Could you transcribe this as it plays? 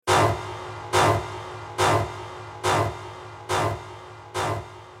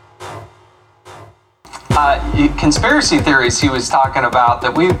conspiracy theories he was talking about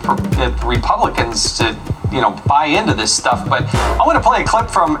that that Republicans to buy into this stuff. But I want to play a clip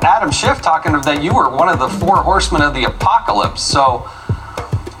from Adam Schiff talking that you were one of the four horsemen of the apocalypse. So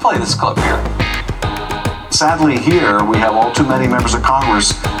let's play this clip here. Sadly, here we have all too many members of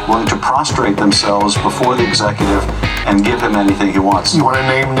Congress willing to prostrate themselves before the executive and give him anything he wants. You want to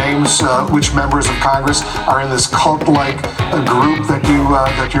name names? Which members of Congress are in this cult-like group that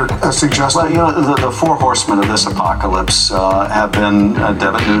you're suggesting? Well, the four horsemen of this apocalypse have been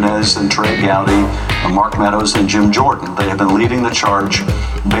Devin Nunes and Trey Gowdy, Mark Meadows, and Jim Jordan. They have been leading the charge,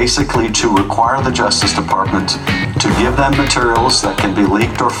 basically to require the Justice Department to give them materials that can be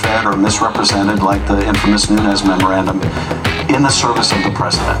leaked or fed or misrepresented, like the infamous Nunes memorandum, in the service of the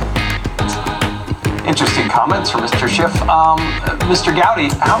president. Interesting comments from Mr. Schiff. Mr. Gowdy,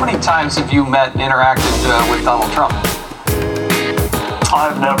 how many times have you met and interacted with Donald Trump?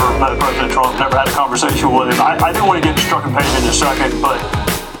 I've never met President Trump, never had a conversation with him. I do want to get to Struck and Payne in a second, but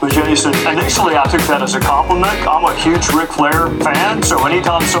Jason, initially I took that as a compliment. I'm a huge Ric Flair fan, so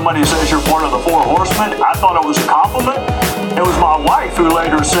anytime somebody says you're part of the Four Horsemen, I thought it was a compliment. It was my wife who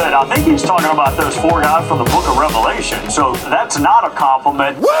later said, I think he's talking about those four guys from the Book of Revelation. So that's not a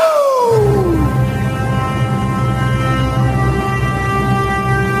compliment. Woo!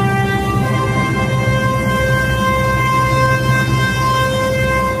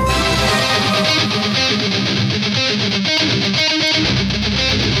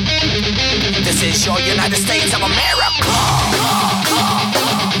 This is your United States of America.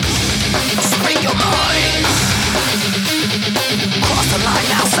 Speak your mind. Cross the line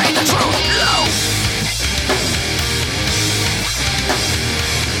now, say the truth. No.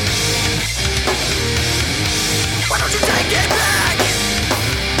 Why don't you take it back?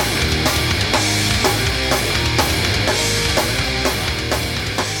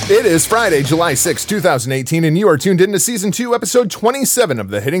 It is Friday, July 6, 2018, and you are tuned into Season 2, Episode 27 of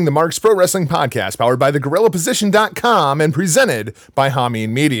the Hitting the Marks Pro Wrestling Podcast, powered by TheGorillaPosition.com and presented by Hameen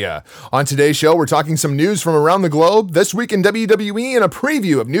Media. On today's show, we're talking some news from around the globe, this week in WWE, and a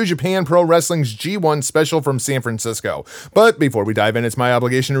preview of New Japan Pro Wrestling's G1 special from San Francisco. But before we dive in, it's my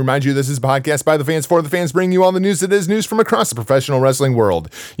obligation to remind you this is a podcast by the fans for the fans, bringing you all the news that is news from across the professional wrestling world.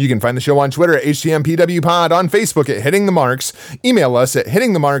 You can find the show on Twitter at HTMPWPod, on Facebook at Hitting the Marks, email us at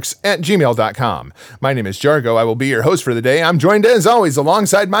hittingthemarks@gmail.com. My name is Jargo. I will be your host for the day. I'm joined as always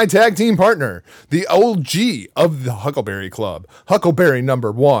alongside my tag team partner, the OG of the Huckleberry Club, Huckleberry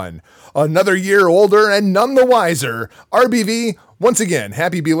number 1. Another year older and none the wiser. RBV, once again,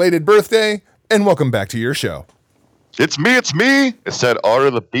 happy belated birthday and welcome back to your show. It's me. It said R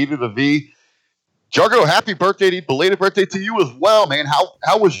to the B to the V. Jargo, happy birthday, belated birthday to you as well, man.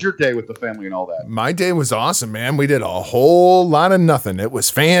 How was your day with the family and all that? My day was awesome, man. We did a whole lot of nothing. It was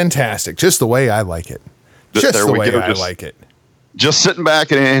fantastic, just the way I like it. Like it. Just sitting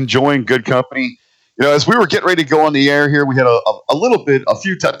back and enjoying good company. You know, as we were getting ready to go on the air here, we had a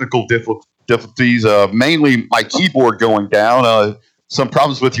few technical difficulties, mainly my keyboard going down, some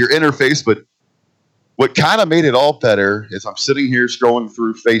problems with your interface, but what kind of made it all better is I'm sitting here scrolling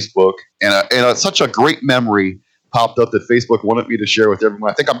through Facebook, and such a great memory popped up that Facebook wanted me to share with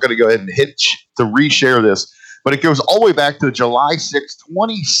everyone. I think I'm going to go ahead and hit to reshare this, but it goes all the way back to July 6,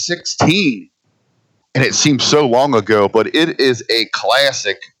 2016, and it seems so long ago, but it is a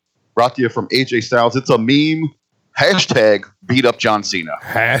classic brought to you from AJ Styles. It's a meme. Hashtag beat up John Cena.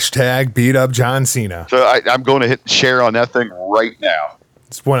 Hashtag beat up John Cena. So I'm going to hit share on that thing right now.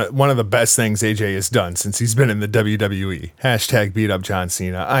 It's one of the best things AJ has done since he's been in the WWE. Hashtag beat up John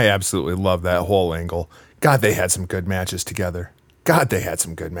Cena. I absolutely love that whole angle. God, they had some good matches together.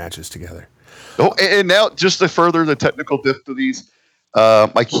 Oh, and now just to further the technical difficulties,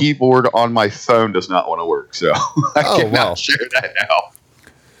 my keyboard on my phone does not want to work, so I cannot share that now.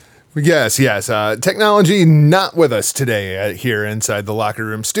 Yes. Technology not with us today here inside the Locker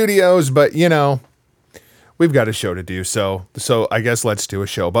Room Studios, but we've got a show to do, so I guess let's do a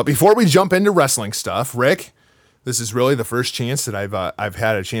show. But before we jump into wrestling stuff, Rick, this is really the first chance that I've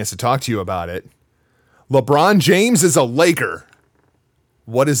had a chance to talk to you about it. LeBron James is a Laker.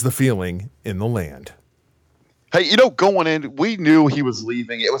 What is the feeling in the land? Hey, going in, we knew he was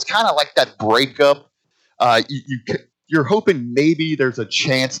leaving. It was kind of like that breakup. You're hoping maybe there's a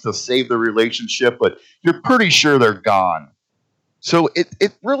chance to save the relationship, but you're pretty sure they're gone. So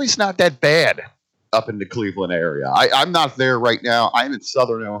it really is not that bad up in the Cleveland area. I'm not there right now. I'm in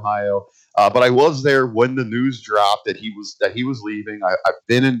Southern Ohio, but I was there when the news dropped that he was leaving. I've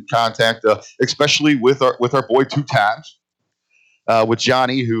been in contact, especially with our boy two times, with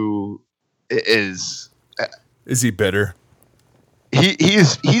Johnny, who is he bitter?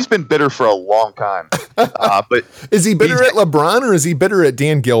 he's been bitter for a long time. But is he bitter at LeBron or is he bitter at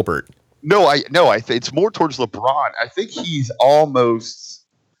Dan Gilbert? No, I think it's more towards LeBron. I think he's almost.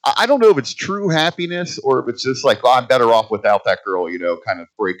 I don't know if it's true happiness or if it's just like, I'm better off without that girl, kind of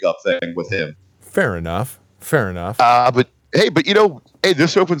breakup thing with him. Fair enough. But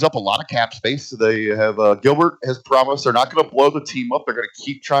this opens up a lot of cap space. They have Gilbert has promised they're not going to blow the team up. They're going to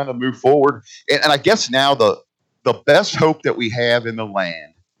keep trying to move forward. And I guess now the best hope that we have in the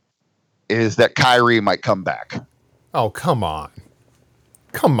land is that Kyrie might come back. Oh, come on.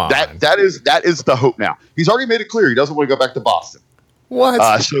 That is the hope now. He's already made it clear he doesn't want to go back to Boston.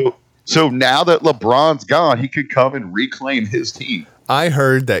 What? So now that LeBron's gone, he could come and reclaim his team. I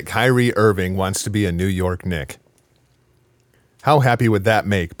heard that Kyrie Irving wants to be a New York Knick. How happy would that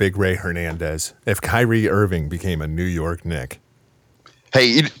make Big Ray Hernandez if Kyrie Irving became a New York Knick?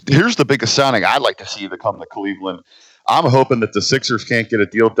 Hey, here's the biggest signing I'd like to see to come to Cleveland. I'm hoping that the Sixers can't get a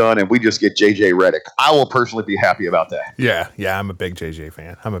deal done and we just get JJ Redick. I will personally be happy about that. Yeah, I'm a big JJ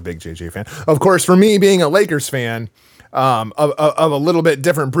fan. Of course, for me being a Lakers fan, of a little bit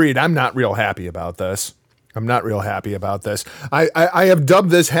different breed, I'm not real happy about this. I have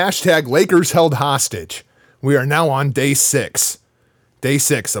dubbed this hashtag Lakers held hostage. We are now on day 6. Day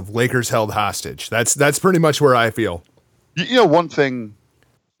 6 of Lakers held hostage. That's pretty much where I feel. One thing,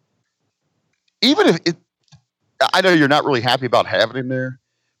 even if I know you're not really happy about having him there,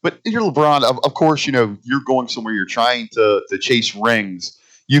 but you're LeBron. Of course, you're going somewhere. You're trying to chase rings.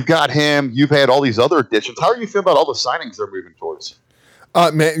 You've got him. You've had all these other additions. How are you feeling about all the signings they're moving towards?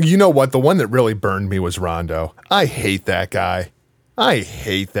 Man, you know what? The one that really burned me was Rondo. I hate that guy.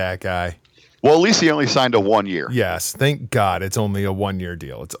 Well, at least he only signed a 1 year. Yes, thank God it's only a 1 year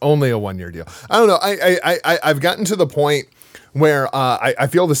deal. I don't know. I've gotten to the point where I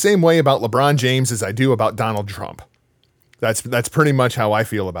feel the same way about LeBron James as I do about Donald Trump. That's pretty much how I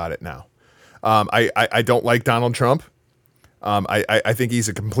feel about it now. I don't like Donald Trump. I think he's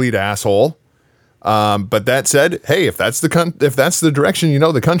a complete asshole. But that said, hey, if that's the direction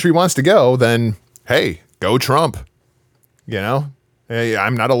the country wants to go, then hey, go Trump. Hey,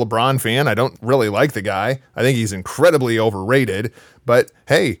 I'm not a LeBron fan. I don't really like the guy. I think he's incredibly overrated. But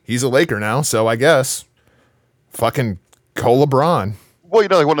hey, he's a Laker now, so I guess fucking go LeBron.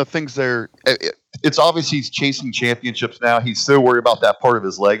 Well, one of the things there, it's obvious he's chasing championships now. He's still worried about that part of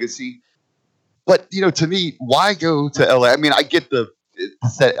his legacy. But to me, why go to LA? I mean, I get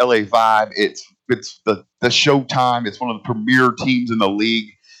it's that LA vibe. It's the Showtime. It's one of the premier teams in the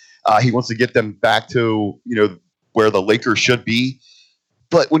league. He wants to get them back to where the Lakers should be.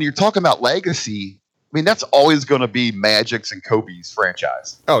 But when you're talking about legacy, I mean, that's always going to be Magic's and Kobe's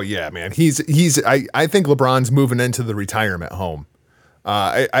franchise. Oh yeah, man. I think LeBron's moving into the retirement home.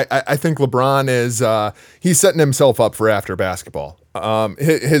 I think LeBron is, he's setting himself up for after basketball.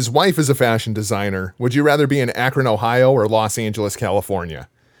 His wife is a fashion designer. Would you rather be in Akron, Ohio or Los Angeles, California?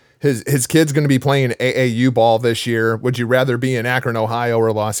 His kid's going to be playing AAU ball this year. Would you rather be in Akron, Ohio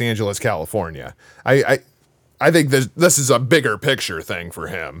or Los Angeles, California? I think this is a bigger picture thing for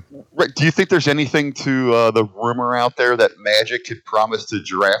him. Right. Do you think there's anything to the rumor out there that Magic could promise to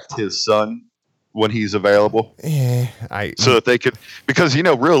draft his son when he's available? So that they could, because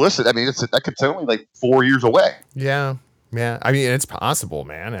realistic. I mean, it's only like 4 years away. Yeah. I mean, it's possible,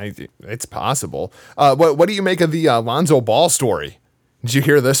 man. It's possible. What do you make of the Lonzo Ball story? Did you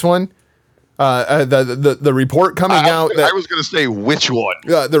hear this one? The report coming out that I was going to say which one.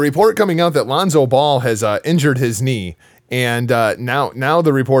 The report coming out that Lonzo Ball has injured his knee, and now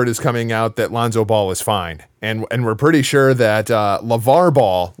the report is coming out that Lonzo Ball is fine, and we're pretty sure that LeVar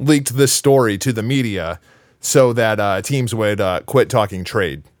Ball leaked this story to the media so that teams would quit talking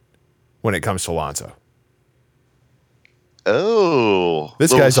trade when it comes to Lonzo. Oh,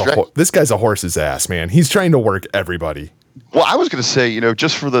 this guy's a horse's ass, man. He's trying to work everybody. Well, I was going to say,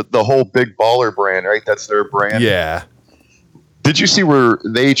 just for the whole Big Baller brand, right? That's their brand. Yeah. Did you see where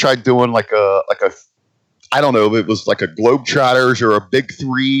they tried doing like a I don't know if it was like a Globetrotters or a Big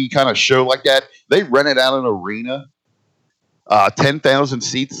Three kind of show like that? They rented out an arena, 10,000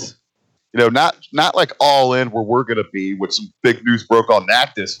 seats. Not like all in where we're going to be, with some big news broke on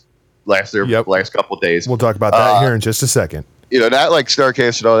that this last couple of days. We'll talk about that here in just a second. Not like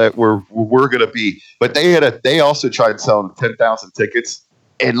Starcast and all that where we're going to be, but they also tried selling 10,000 tickets,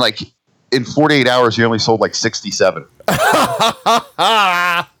 and like in 48 hours, you only sold like 67.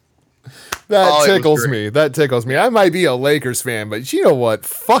 That tickles me. I might be a Lakers fan, but you know what?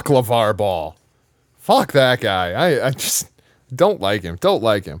 Fuck LeVar Ball. Fuck that guy. I just don't like him.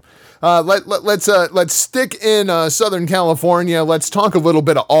 Let's stick in Southern California. Let's talk a little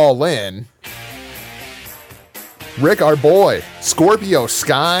bit of All In. Rick, our boy, Scorpio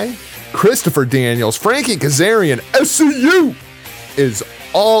Sky, Christopher Daniels, Frankie Kazarian, SCU is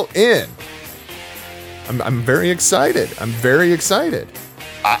all in. I'm very excited. I'm very excited.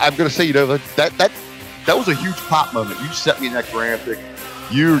 I'm going to say, that was a huge pop moment. You set me in that graphic.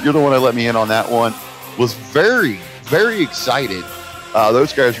 You're the one that let me in on that one. Was very, very excited.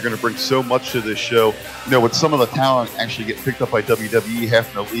 Those guys are going to bring so much to this show. With some of the talent actually get picked up by WWE,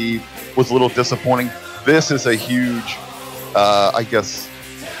 having to leave was a little disappointing. This is a huge, I guess,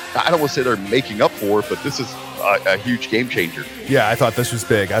 I don't want to say they're making up for it, but this is a huge game changer. Yeah, I thought this was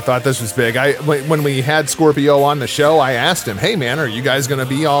big. When we had Scorpio on the show, I asked him, hey, man, are you guys going to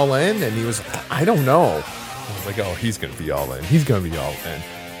be all in? And he was like, I don't know. I was like, oh, he's going to be all in. He's going to be all in.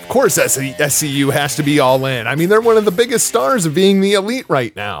 Of course, SCU has to be all in. I mean, they're one of the biggest stars of being the elite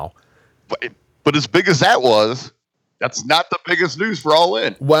right now. But as big as that was, that's not the biggest news for All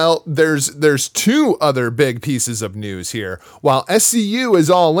In. Well, there's two other big pieces of news here. While SCU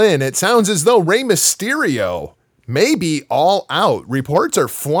is all in, it sounds as though Rey Mysterio may be all out. Reports are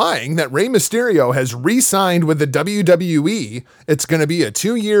flying that Rey Mysterio has re-signed with the WWE. It's going to be a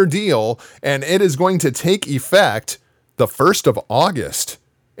 2-year deal, and it is going to take effect the 1st of August.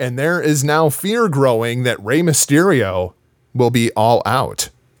 And there is now fear growing that Rey Mysterio will be all out.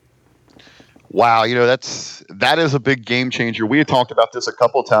 Wow, that is a big game changer. We had talked about this a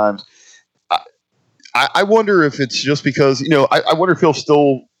couple of times. I wonder if it's just because, I wonder if he'll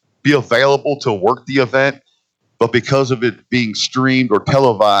still be available to work the event, but because of it being streamed or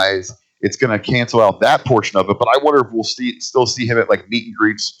televised, it's going to cancel out that portion of it. But I wonder if we'll still see him at like meet and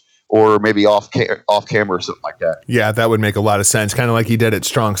greets or maybe off camera or something like that. Yeah, that would make a lot of sense. Kind of like he did at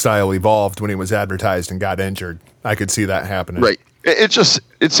Strong Style Evolved when he was advertised and got injured. I could see that happening. Right.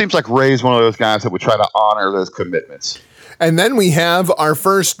 It seems like Ray's one of those guys that would try to honor those commitments. And then we have our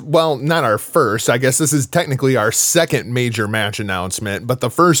first, well, not our first, I guess this is technically our second major match announcement, but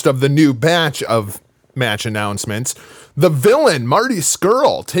the first of the new batch of match announcements. The villain, Marty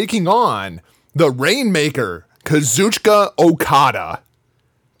Scurll, taking on the Rainmaker, Kazuchika Okada.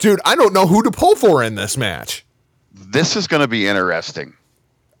 Dude, I don't know who to pull for in this match. This is going to be interesting.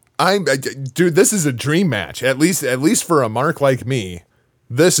 Dude, this is a dream match. At least for a mark like me,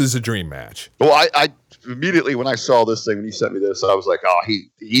 this is a dream match. Well, I immediately when I saw this thing, when you sent me this, I was like, oh,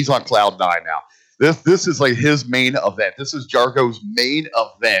 he's on cloud 9 now. This is like his main event. This is Jargo's main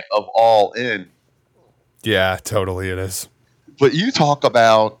event of All In. Yeah, totally it is. But you talk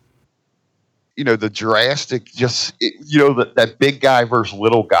about, the drastic, that big guy versus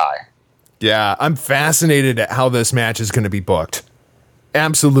little guy. Yeah, I'm fascinated at how this match is going to be booked.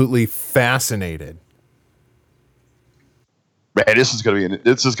 Absolutely fascinated. Man, this is going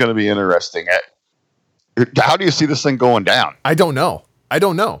to be interesting. How do you see this thing going down? I don't know. I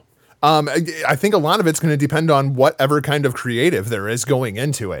think a lot of it's going to depend on whatever kind of creative there is going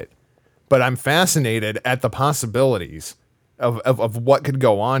into it. But I'm fascinated at the possibilities of what could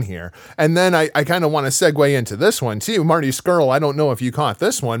go on here. And then I kind of want to segue into this one too. Marty Scurll, I don't know if you caught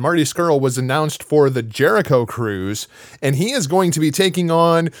this one. Marty Scurll was announced for the Jericho Cruise, and he is going to be taking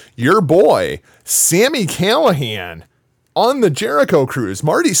on your boy, Sami Callihan, on the Jericho Cruise.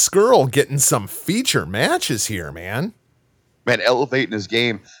 Marty Scurll getting some feature matches here, man. Man, elevating his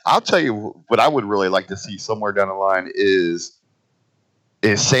game. I'll tell you what I would really like to see somewhere down the line is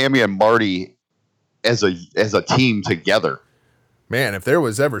Sami and Marty as a team together. Man, if there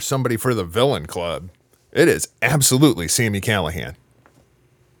was ever somebody for the Villain Club, it is absolutely Sami Callihan.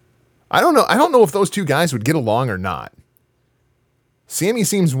 I don't know if those two guys would get along or not. Sami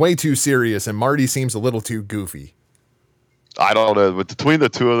seems way too serious and Marty seems a little too goofy. I don't know, but between the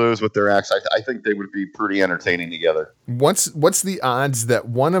two of those with their acts, I think they would be pretty entertaining together. What's the odds that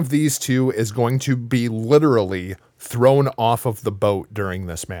one of these two is going to be literally thrown off of the boat during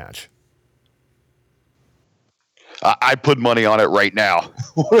this match? I put money on it right now.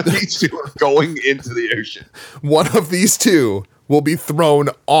 One of these two are going into the ocean. One of these two will be thrown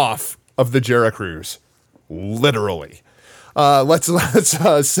off of the Jericho Cruise. Literally. Let's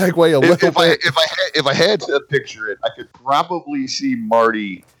segue a little bit. If I had to picture it, I could probably see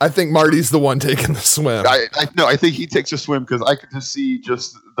Marty. I think Marty's the one taking the swim. I think he takes a swim because I could just see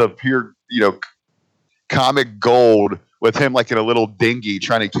just the pure, comic gold with him like in a little dinghy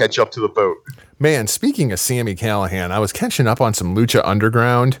trying to catch up to the boat. Man, speaking of Sami Callihan, I was catching up on some Lucha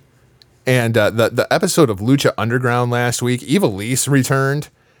Underground, and the episode of Lucha Underground last week, Ivelisse returned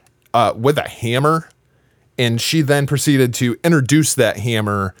with a hammer, and she then proceeded to introduce that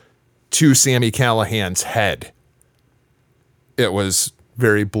hammer to Sami Callihan's head. It was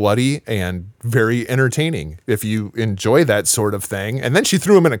very bloody, and very entertaining if you enjoy that sort of thing. And then she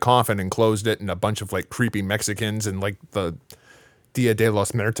threw him in a coffin and closed it, and a bunch of like creepy Mexicans and like the Dia de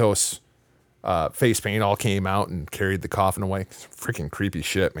los Muertos face paint all came out and carried the coffin away. Freaking creepy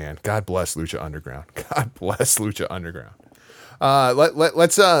shit, man. God bless Lucha Underground. God bless Lucha Underground.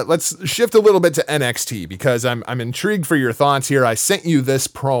 Let's shift a little bit to NXT because I'm intrigued for your thoughts here. I sent you this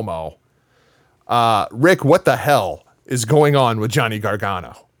promo. Rick, what the hell is going on with Johnny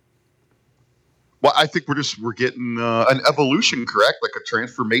Gargano? Well, I think we're getting an evolution, correct? Like a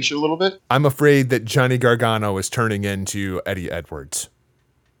transformation a little bit? I'm afraid that Johnny Gargano is turning into Eddie Edwards.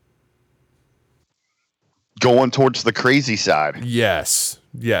 Going towards the crazy side. Yes,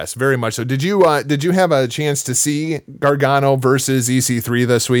 very much so. Did you have a chance to see Gargano versus EC3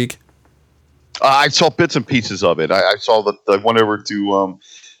 this week? I saw bits and pieces of it. I saw that I went over to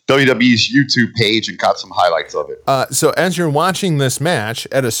WWE's YouTube page and got some highlights of it. So as you're watching this match,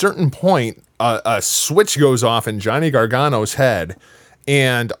 at a certain point, a switch goes off in Johnny Gargano's head,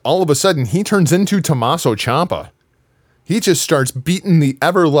 and all of a sudden he turns into Tommaso Ciampa. He just starts beating the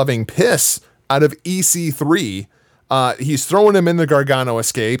ever-loving piss out of EC3. He's throwing him in the Gargano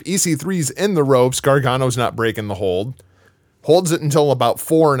escape. EC3's in the ropes. Gargano's not breaking the hold. Holds it until about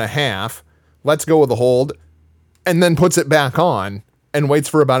 4.5. Lets go of the hold, and then puts it back on and waits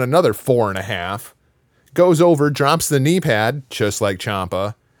for about another 4.5. Goes over, drops the knee pad, just like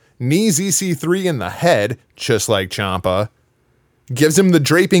Ciampa. Knees EC3 in the head, just like Ciampa. Gives him the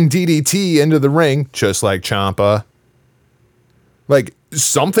draping DDT into the ring, just like Ciampa. Like,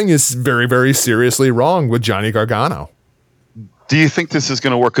 something is very, very seriously wrong with Johnny Gargano. Do you think this is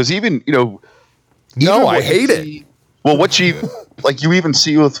going to work? Because even, no, I hate it. Well, what you even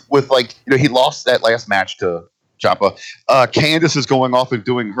see with like, he lost that last match to Ciampa. Candice is going off and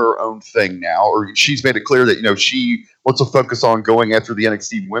doing her own thing now, or she's made it clear that, she wants to focus on going after the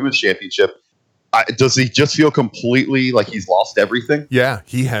NXT Women's Championship. Does he just feel completely like he's lost everything? Yeah,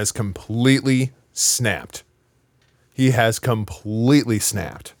 he has completely snapped.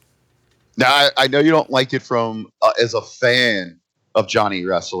 Now, I know you don't like it from as a fan of Johnny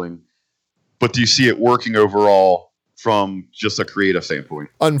Wrestling, but do you see it working overall from just a creative standpoint?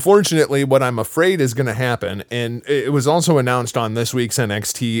 Unfortunately, what I'm afraid is going to happen, and it was also announced on this week's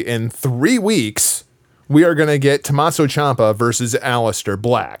NXT, in 3 weeks, we are going to get Tommaso Ciampa versus Aleister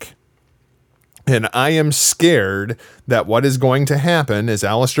Black. And I am scared that what is going to happen is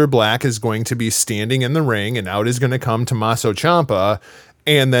Aleister Black is going to be standing in the ring, and out is going to come Tommaso Ciampa,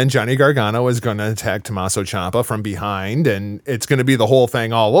 and then Johnny Gargano is going to attack Tommaso Ciampa from behind, and it's going to be the whole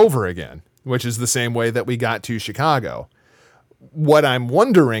thing all over again, which is the same way that we got to Chicago. What I'm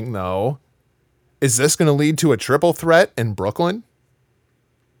wondering, though, is this going to lead to a triple threat in Brooklyn?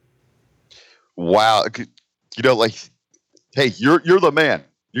 Wow. Hey, you're the man.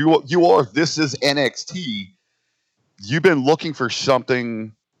 You are. This is NXT. You've been looking for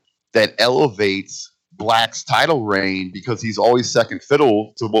something that elevates Black's title reign because he's always second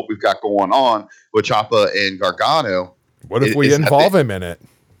fiddle to what we've got going on with Ciampa and Gargano. What if we involve him in it?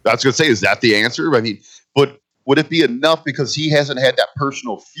 I was going to say, is that the answer? I mean, but would it be enough because he hasn't had that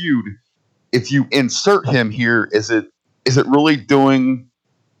personal feud? If you insert him here, is it really doing,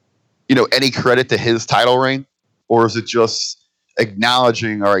 any credit to his title reign, or is it just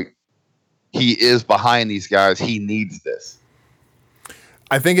acknowledging, all right, he is behind these guys, he needs this?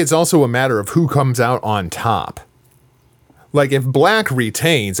 I think it's also a matter of who comes out on top. Like, if Black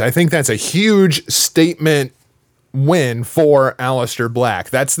retains, I think that's a huge statement win for Aleister Black.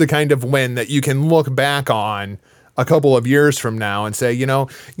 That's the kind of win that you can look back on a couple of years from now and say,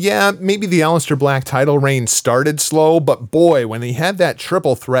 yeah, maybe the Aleister Black title reign started slow, but boy, when he had that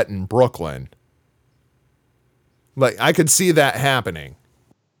triple threat in Brooklyn, like, I could see that happening.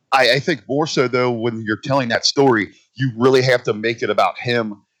 I think more so, though, when you're telling that story, you really have to make it about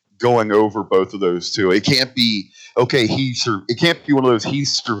him going over both of those two. It can't be, okay, it can't be one of those he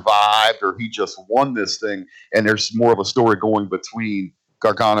survived or he just won this thing and there's more of a story going between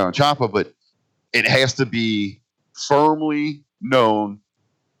Gargano and Ciampa, but it has to be firmly known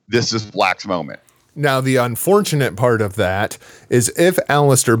this is Black's moment. Now, the unfortunate part of that is if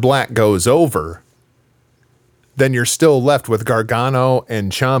Aleister Black goes over, then you're still left with Gargano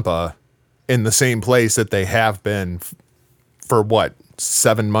and Ciampa in the same place that they have been for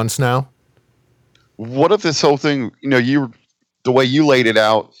 7 months now? What if this whole thing, the way you laid it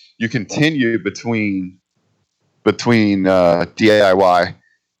out, you continue between DIY.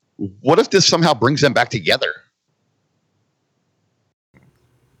 What if this somehow brings them back together?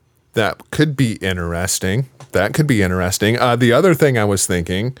 That could be interesting. The other thing I was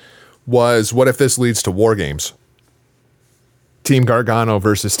thinking was, what if this leads to War Games? Team Gargano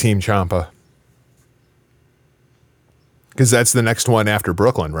versus Team Ciampa. Because that's the next one after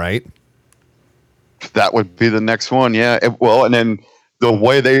Brooklyn, right? That would be the next one, yeah. Well, and then the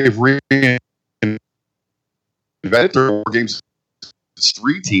way they've reinvented their War Games, it's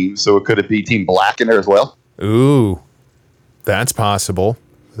 3 teams, so could it be Team Black in there as well? Ooh, that's possible.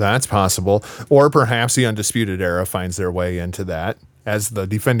 That's possible. Or perhaps the Undisputed Era finds their way into that as the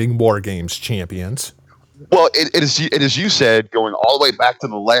defending War Games champions. Well, it is you said, going all the way back to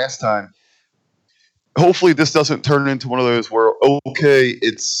the last time, hopefully this doesn't turn into one of those where, okay,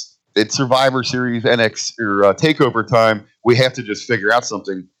 it's Survivor Series, NXT, or TakeOver time. We have to just figure out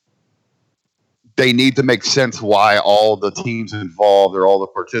something. They need to make sense why all the teams involved or all the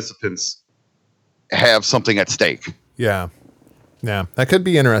participants have something at stake. Yeah. Yeah, that could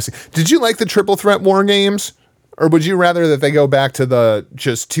be interesting. Did you like the Triple Threat War Games? Or would you rather that they go back to the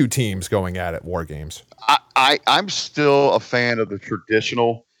just 2 teams going at it War Games? I'm still a fan of the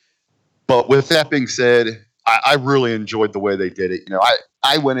traditional. But with that being said, I really enjoyed the way they did it. You know,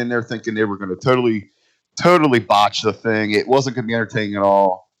 I went in there thinking they were going to totally botch the thing. It wasn't going to be entertaining at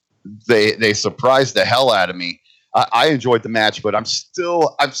all. They surprised the hell out of me. I enjoyed the match, but I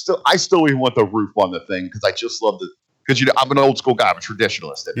still even want the roof on the thing because I just loved it. Because I'm an old school guy, I'm a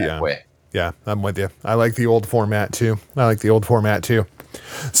traditionalist in that way. Yeah, I'm with you. I like the old format too.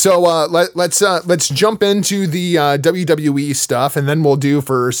 So let's jump into the WWE stuff, and then we'll do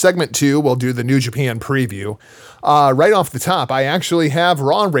for segment 2. We'll do the New Japan preview. Right off the top, I actually have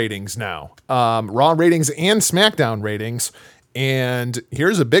Raw ratings now, Raw ratings and SmackDown ratings, and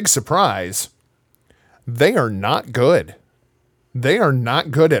here's a big surprise: they are not good. They are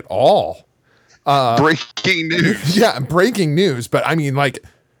not good at all. Breaking news. Yeah, breaking news. But I mean, like,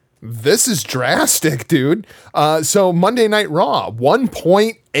 this is drastic, dude. So Monday Night Raw,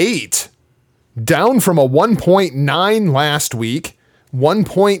 1.8, down from a 1.9 last week,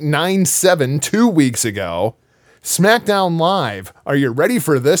 1.97 2 weeks ago. SmackDown Live, are you ready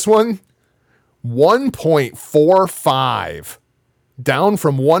for this one? 1.45, down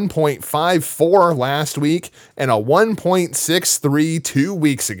from 1.54 last week and a 1.63 2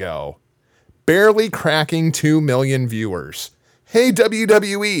 weeks ago. Barely cracking 2 million viewers. Hey,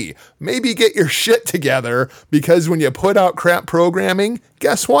 WWE, maybe get your shit together, because when you put out crap programming,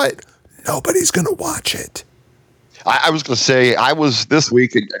 guess what? Nobody's going to watch it. I was going to say, I was this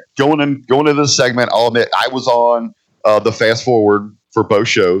week going into this segment. I'll admit I was on the fast forward for both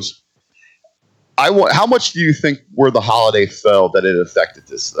shows. How much do you think where the holiday fell that it affected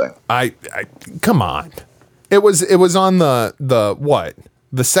this thing? I come on. It was on the what?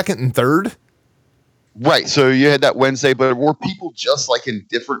 The second and third? Right. So you had that Wednesday, but were people just like in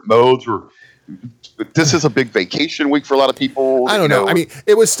different modes? Or this is a big vacation week for a lot of people. I don't know. I mean,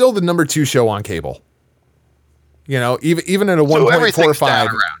 it was still the number 2 show on cable. You know, even at a 1.45,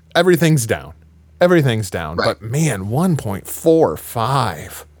 everything's down. Everything's down. Right. But man,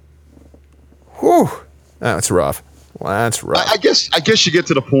 1.45. Whew. That's rough. That's rough. I guess you get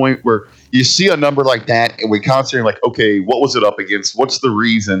to the point where you see a number like that, and we constantly like, okay, what was it up against? What's the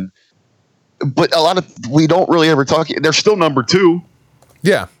reason? But we don't really ever talk. They're still number 2.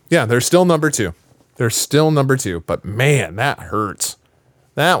 Yeah, they're still number 2. But man, that hurts.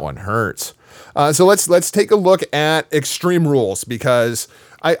 That one hurts. So let's take a look at Extreme Rules, because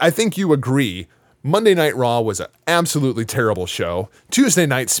I think you agree. Monday Night Raw was an absolutely terrible show. Tuesday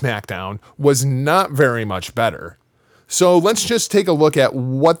Night SmackDown was not very much better. So let's just take a look at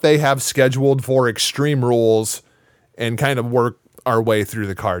what they have scheduled for Extreme Rules and kind of work our way through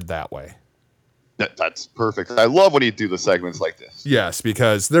the card that way. That's perfect. I love when you do the segments like this. Yes,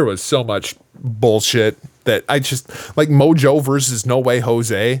 because there was so much bullshit that I just, like Mojo versus No Way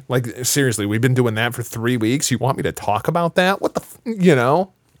Jose. Like, seriously, we've been doing that for 3 weeks. You want me to talk about that? What the,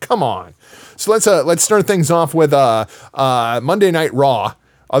 come on. So let's start things off with Monday Night Raw,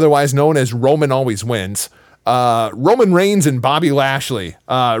 otherwise known as Roman Always Wins. Roman Reigns and Bobby Lashley.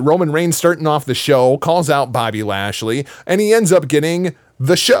 Roman Reigns starting off the show, calls out Bobby Lashley, and he ends up getting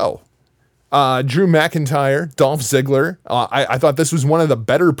the show. Drew McIntyre, Dolph Ziggler. I thought this was one of the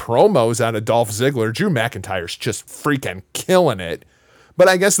better promos out of Dolph Ziggler. Drew McIntyre's just freaking killing it. But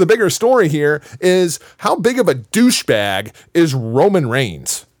I guess the bigger story here is, how big of a douchebag is Roman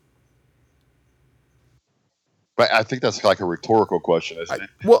Reigns? But I think that's like a rhetorical question, isn't it?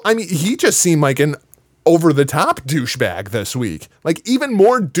 Well, I mean, he just seemed like an over-the-top douchebag this week. Like, even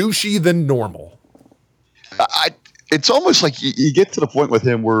more douchey than normal. It's almost like you get to the point with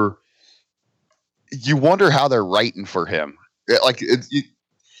him where you wonder how they're writing for him. Like,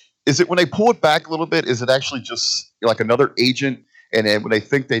 is it when they pull it back a little bit? Is it actually just like another agent? And then when they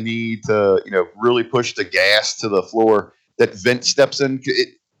think they need to, really push the gas to the floor, that Vince steps in.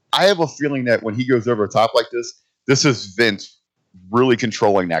 I have a feeling that when he goes over the top like this is Vince really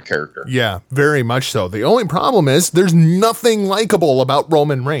controlling that character. Yeah, very much so. The only problem is there's nothing likable about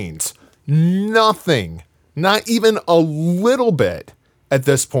Roman Reigns. Nothing. Not even a little bit at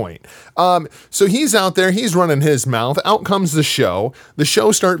this point. So he's out there, he's running his mouth. Out comes the show. The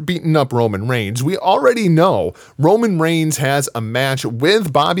show start beating up Roman Reigns. We already know Roman Reigns has a match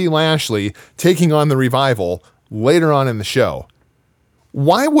with Bobby Lashley taking on the Revival later on in the show.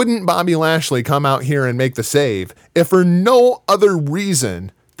 Why wouldn't Bobby Lashley come out here and make the save if for no other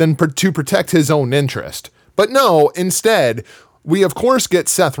reason than to protect his own interest? But no, instead, we of course get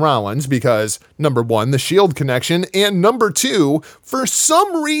Seth Rollins because, number one, the Shield connection, and number two, for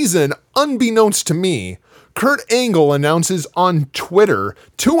some reason, unbeknownst to me, Kurt Angle announces on Twitter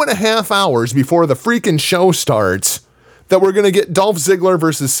 2.5 hours before the freaking show starts that we're going to get Dolph Ziggler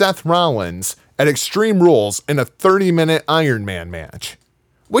versus Seth Rollins at Extreme Rules in a 30-minute Iron Man match.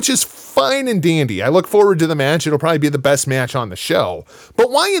 Which is fine and dandy. I look forward to the match. It'll probably be the best match on the show.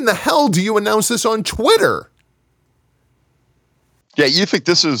 But why in the hell do you announce this on Twitter? Yeah, you think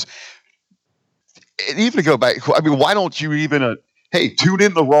this is... Even to go back, I mean, why don't you even... hey, tune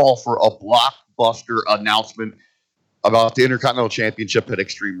in the Raw for a blockbuster announcement about the Intercontinental Championship at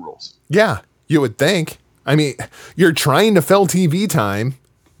Extreme Rules. Yeah, you would think. I mean, you're trying to fill TV time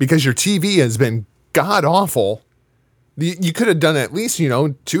because your TV has been god-awful. You could have done at least,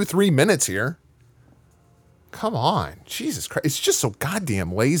 2-3 minutes here. Come on. Jesus Christ. It's just so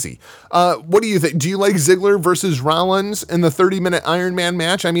goddamn lazy. What do you think? Do you like Ziggler versus Rollins in the 30-minute Iron Man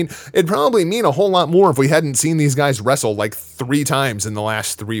match? I mean, it'd probably mean a whole lot more if we hadn't seen these guys wrestle like 3 times in the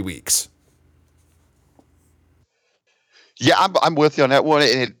last 3 weeks. Yeah, I'm with you on that one.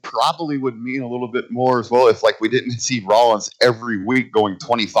 And it probably would mean a little bit more as well if we didn't see Rollins every week going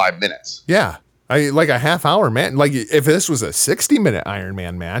 25 minutes. Yeah. Like a half-hour match. Like if this was a 60-minute Iron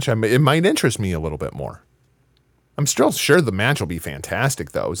Man match, it might interest me a little bit more. I'm still sure the match will be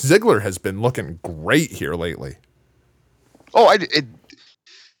fantastic, though. Ziggler has been looking great here lately. Oh,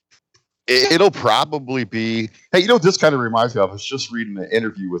 it'll probably be. Hey, this kind of reminds me of. I was just reading an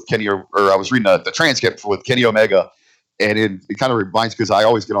interview with Kenny, or I was reading the transcript with Kenny Omega, and it kind of reminds because I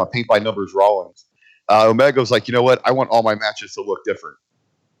always get on paint by numbers Rollins. Omega's like, you know what? I want all my matches to look different.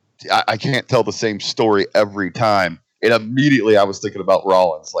 I can't tell the same story every time. And immediately I was thinking about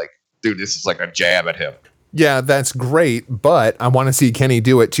Rollins. Like, dude, this is like a jab at him. Yeah, that's great, but I want to see Kenny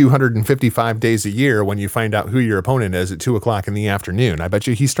do it 255 days a year when you find out who your opponent is at 2:00 in the afternoon. I bet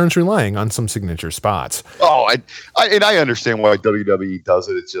you he starts relying on some signature spots. Oh, I understand why WWE does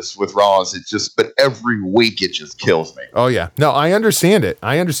it. It's just with Rollins, but every week it just kills me. Oh, yeah. No, I understand it.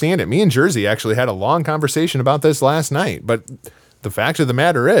 Me and Jersey actually had a long conversation about this last night, but the fact of the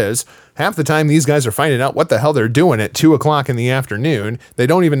matter is, half the time these guys are finding out what the hell they're doing at 2:00 in the afternoon. They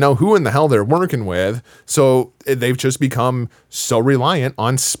don't even know who in the hell they're working with. So they've just become so reliant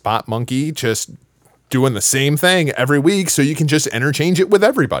on Spot Monkey just doing the same thing every week so you can just interchange it with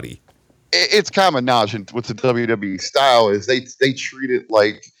everybody. It's common knowledge with the WWE style is they treat it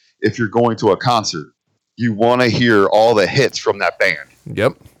like if you're going to a concert, you want to hear all the hits from that band.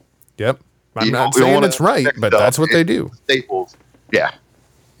 Yep. I'm not saying it's right, but that's what they do. Staples. Yeah.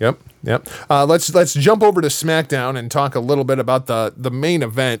 Yep. Let's jump over to SmackDown and talk a little bit about the main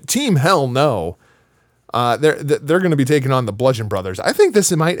event. Team Hell No. They're going to be taking on the Bludgeon Brothers. I think this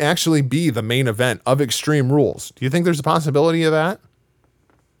might actually be the main event of Extreme Rules. Do you think there's a possibility of that?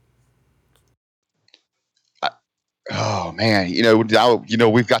 Oh man,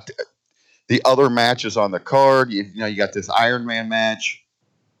 we've got the other matches on the card. You got this Iron Man match.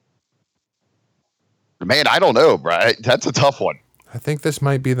 Man, I don't know, bro. That's a tough one. I think this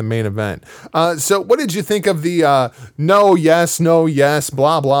might be the main event. So what did you think of the no, yes,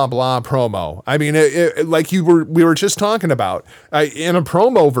 blah, blah, blah promo? I mean, like we were just talking about, in a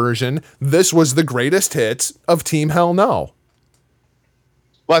promo version, this was the greatest hits of Team Hell No.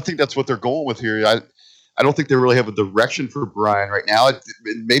 Well, I think that's what they're going with here. I don't think they really have a direction for Brian right now.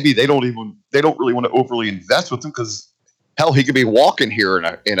 Maybe they don't really want to overly invest with him because hell, he could be walking here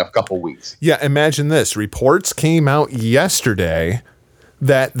in a couple weeks. Yeah, imagine this. Reports came out yesterday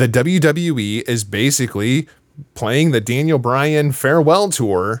that the WWE is basically playing the Daniel Bryan farewell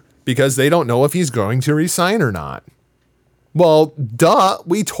tour because they don't know if he's going to resign or not. Well, duh,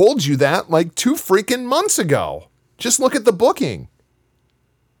 we told you that like 2 freaking months ago. Just look at the booking.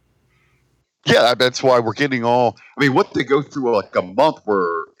 Yeah, that's why we're getting all... I mean, what they go through like a month where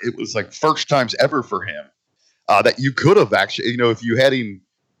it was like first times ever for him. That you could have actually, if you had him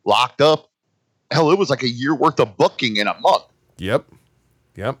locked up, hell, it was like a year worth of booking in a month. Yep.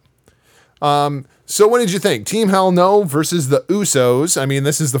 So what did you think? Team Hell No versus the Usos. I mean,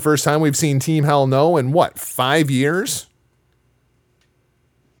 this is the first time we've seen Team Hell No in what, 5 years?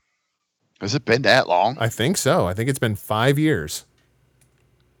 Has it been that long? I think so. I think it's been 5 years.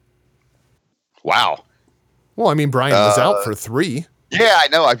 Wow. Well, I mean, Brian was out for 3. Yeah, I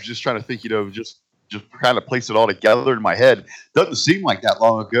know. I was just trying to think, just kind of place it all together in my head. Doesn't seem like that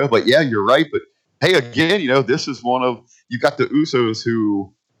long ago, but yeah, you're right. But hey, again, this is one of, you got the Usos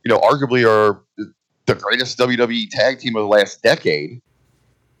who, arguably are the greatest WWE tag team of the last decade.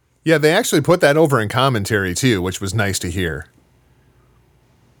 Yeah, they actually put that over in commentary too, which was nice to hear.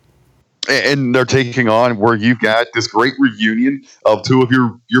 And they're taking on where you've got this great reunion of two of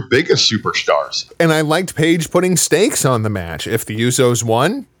your biggest superstars. And I liked Paige putting stakes on the match. If the Usos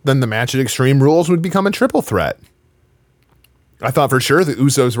won, then the match at Extreme Rules would become a triple threat. I thought for sure the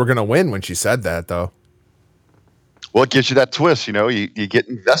Usos were going to win when she said that, though. Well, it gives you that twist, you get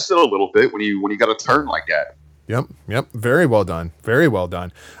invested a little bit when you got a turn like that. Yep. Very well done. Very well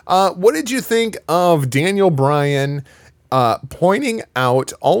done. What did you think of Daniel Bryan pointing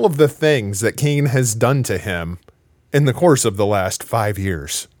out all of the things that Kane has done to him in the course of the last 5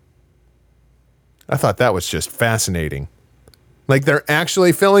 years? I thought that was just fascinating. Like, they're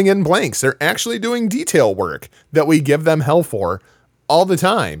actually filling in blanks. They're actually doing detail work that we give them hell for all the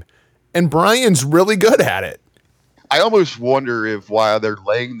time. And Bryan's really good at it. I almost wonder if while they're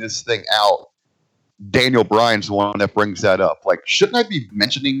laying this thing out, Daniel Bryan's the one that brings that up. Like, shouldn't I be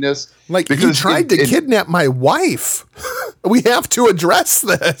mentioning this? Like, he tried to kidnap my wife. We have to address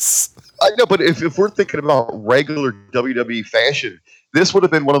this. I know, but if we're thinking about regular WWE fashion, this would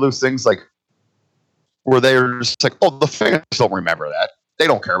have been one of those things like where they're just like, oh, the fans don't remember that. They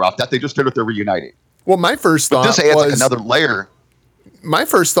don't care about that. They just did it. They're reuniting. Well, my first thought this adds like another layer. My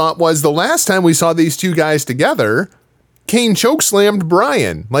first thought was the last time we saw these two guys together, Kane chokeslammed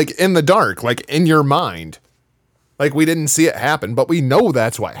Bryan, like in the dark, like in your mind. Like, we didn't see it happen, but we know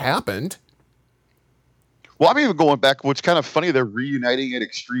that's what happened. Well, I'm even going back, what's kind of funny, they're reuniting at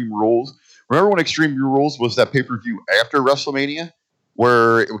Extreme Rules. Remember when Extreme Rules was that pay-per-view after WrestleMania?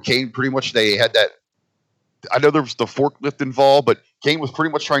 Where Kane pretty much, they had that, I know there was the forklift involved, but Kane was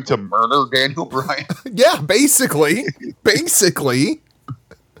pretty much trying to murder Daniel Bryan. Yeah, basically. Basically.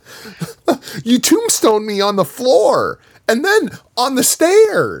 You tombstoned me on the floor, and then on the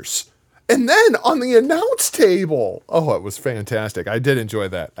stairs, and then on the announce table. Oh, it was fantastic. I did enjoy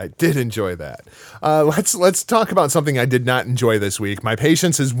that. Let's talk about something I did not enjoy this week. My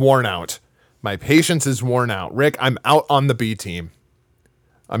patience is worn out. Rick, I'm out on the B team.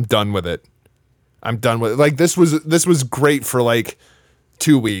 I'm done with it. Like, this was great for like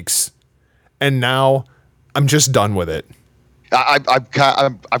 2 weeks, and now I'm just done with it. I'm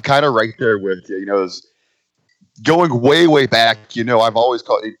kind of right there with you. It's going way back. I've always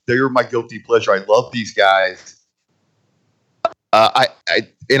called it, they're my guilty pleasure. I love these guys. I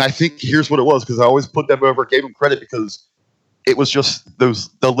think here's what it was, because I always put them over, gave them credit because it was just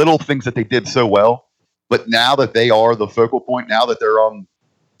the little things that they did so well. But now that they are the focal point, now that they're on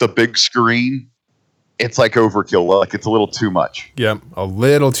the big screen, it's like overkill. Like, it's a little too much. Yep, a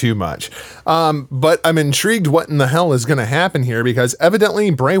little too much. But I'm intrigued what in the hell is going to happen here, because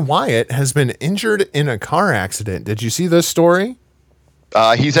evidently Bray Wyatt has been injured in a car accident. Did you see this story?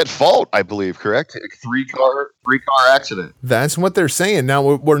 He's at fault, I believe, correct? Three car accident. That's what they're saying.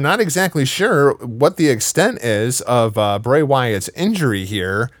 Now, we're not exactly sure what the extent is of Bray Wyatt's injury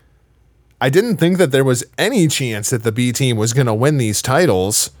here. I didn't think that there was any chance that the B team was going to win these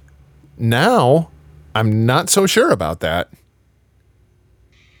titles. Now, I'm not so sure about that.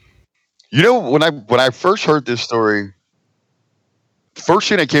 When I first heard this story, first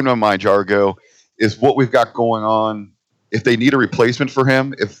thing that came to my mind, Jargo, is what we've got going on. If they need a replacement for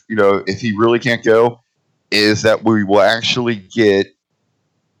him, if he really can't go, is that we will actually get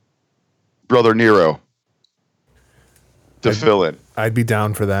Brother Nero to fill in. I'd be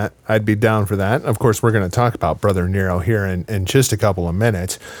down for that. Of course, we're going to talk about Brother Nero here in just a couple of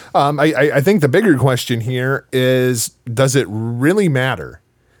minutes. I think the bigger question here is, does it really matter?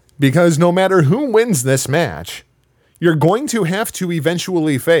 Because no matter who wins this match, you're going to have to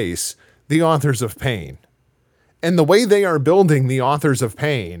eventually face the Authors of Pain. And the way they are building the Authors of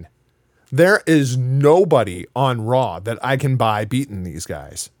Pain, there is nobody on Raw that I can buy beating these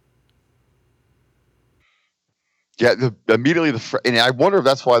guys. Yeah, immediately and I wonder if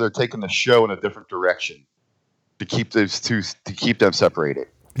that's why they're taking the show in a different direction, to keep those two, to keep them separated.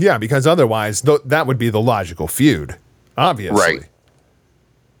 Yeah, because otherwise that would be the logical feud, obviously. Right.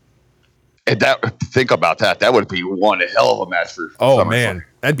 And think about that. That would be one hell of a match for. Oh man,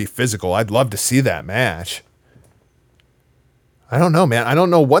 that'd be physical. I'd love to see that match. I don't know, man. I don't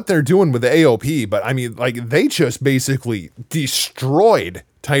know what they're doing with the AOP, but I mean, like, they just basically destroyed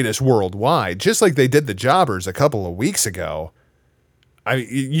Titus Worldwide, just like they did the Jobbers a couple of weeks ago. I mean,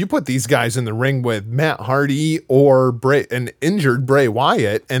 you put these guys in the ring with Matt Hardy or an injured Bray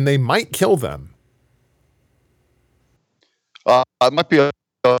Wyatt, and they might kill them. It might be a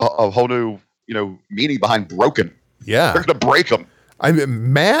whole new, meaning behind broken. Yeah. They're going to break them. I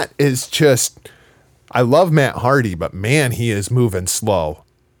mean, Matt is just, I love Matt Hardy, but man, he is moving slow.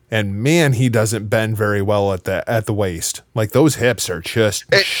 And man, he doesn't bend very well at the waist. Like, those hips are just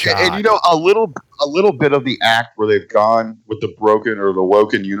shot. And a little bit of the act where they've gone with the broken or the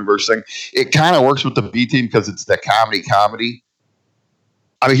woken universe thing, it kind of works with the B team because it's the comedy.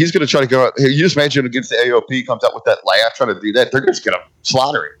 I mean, he's going to try to go out. You just imagine against the AOP, comes out with that laugh, trying to do that. They're just going to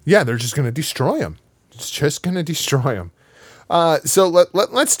slaughter him. Yeah, they're just going to destroy him. It's just going to destroy him. So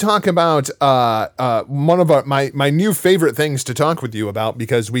let's talk about one of my new favorite things to talk with you about,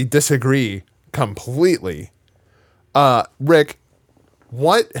 because we disagree completely. Rick,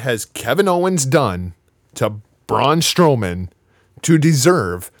 what has Kevin Owens done to Braun Strowman to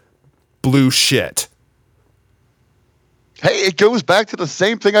deserve blue shit? Hey, it goes back to the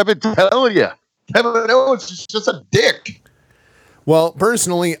same thing I've been telling you. Kevin Owens is just a dick. Well,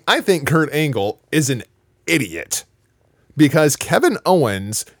 personally, I think Kurt Angle is an idiot, because Kevin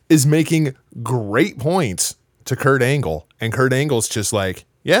Owens is making great points to Kurt Angle, and Kurt Angle's just like,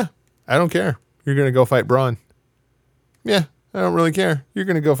 yeah, I don't care. You're going to go fight Braun. Yeah, I don't really care. You're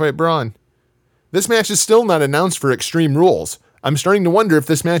going to go fight Braun. This match is still not announced for Extreme Rules. I'm starting to wonder if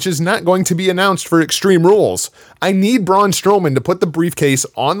this match is not going to be announced for Extreme Rules. I need Braun Strowman to put the briefcase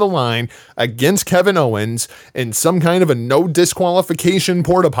on the line against Kevin Owens in some kind of a no disqualification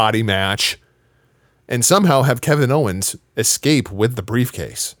porta potty match, and somehow have Kevin Owens escape with the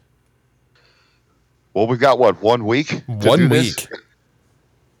briefcase. Well, we've got 1 week? 1 week.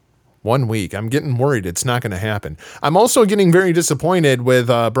 1 week. I'm getting worried it's not going to happen. I'm also getting very disappointed with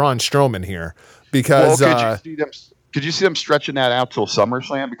Braun Strowman here, because could you see them stretching that out till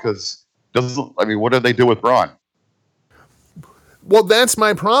SummerSlam? Because what do they do with Braun? Well, that's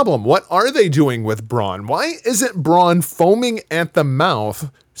my problem. What are they doing with Braun? Why isn't Braun foaming at the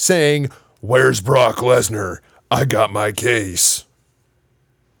mouth saying, "Where's Brock Lesnar? I got my case"?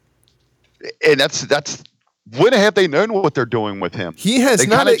 And that's when have they known what they're doing with him? He has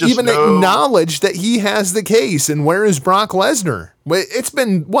not even acknowledged that he has the case. And where is Brock Lesnar? It's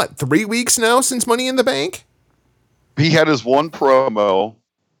been 3 weeks now since Money in the Bank? He had his one promo,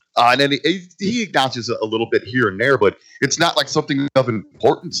 and then he acknowledges a little bit here and there, but it's not like something of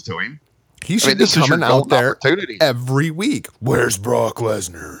importance to him. He should be coming out there every week. Where's Brock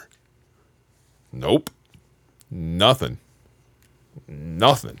Lesnar? Nope. Nothing.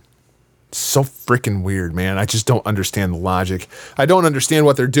 So freaking weird, man. I just don't understand the logic. I don't understand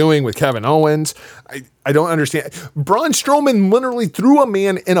what they're doing with Kevin Owens. I don't understand. Braun Strowman literally threw a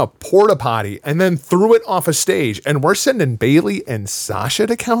man in a porta potty and then threw it off a stage, and we're sending Bayley and Sasha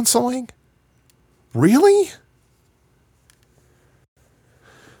to counseling? Really?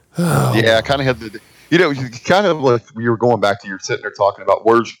 Oh. Yeah, I kind of had kind of like you were going back to, you're sitting there talking about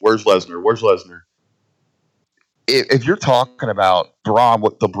where's Lesnar? If you're talking about Braun,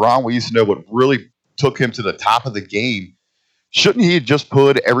 what the Braun we used to know, what really took him to the top of the game, shouldn't he just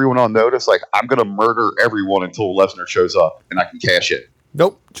put everyone on notice? Like, I'm going to murder everyone until Lesnar shows up and I can cash it.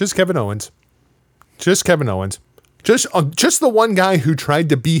 Nope. Just Kevin Owens. Just the one guy who tried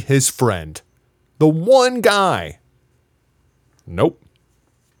to be his friend. The one guy. Nope.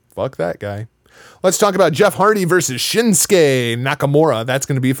 Fuck that guy. Let's talk about Jeff Hardy versus Shinsuke Nakamura. That's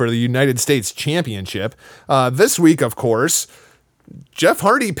going to be for the United States Championship. This week, of course, Jeff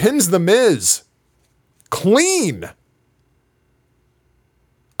Hardy pins The Miz. Clean.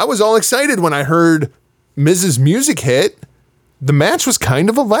 I was all excited when I heard Miz's music hit. The match was kind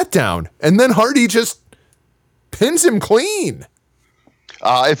of a letdown. And then Hardy just pins him clean.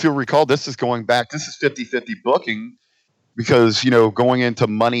 If you'll recall, this is 50-50 booking, because, going into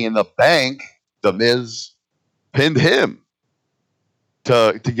Money in the Bank, The Miz pinned him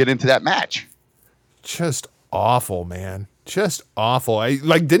to get into that match. Just awful, man. Just awful. I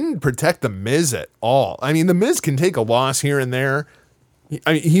didn't protect The Miz at all. I mean, The Miz can take a loss here and there.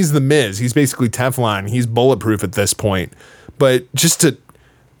 I mean, he's The Miz. He's basically Teflon. He's bulletproof at this point. But just to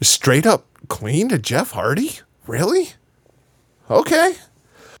straight up clean to Jeff Hardy? Really? Okay.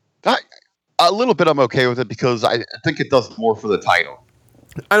 A little bit I'm okay with it, because I think it does more for the title.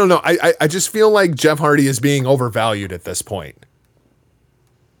 I don't know. I just feel like Jeff Hardy is being overvalued at this point.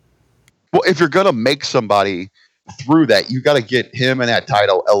 Well, if you're going to make somebody through that, you got to get him and that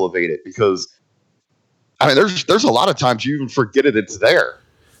title elevated, because I mean, there's a lot of times you even forget it's there.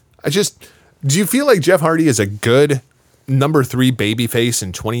 Do you feel like Jeff Hardy is a good number 3 babyface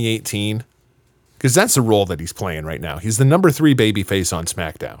in 2018? Because that's the role that he's playing right now. He's the number 3 babyface on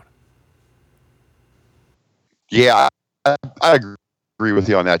SmackDown. Yeah, I agree with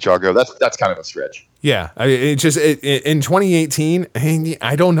you on that, Jargo. That's kind of a stretch. Yeah, I mean, in 2018,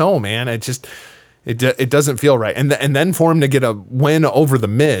 I don't know, man. It doesn't feel right. And then for him to get a win over The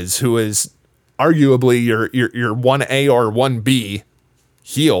Miz, who is arguably your 1A or 1B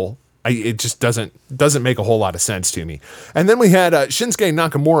heel, it just doesn't make a whole lot of sense to me. And then we had Shinsuke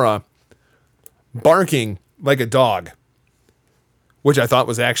Nakamura barking like a dog, which I thought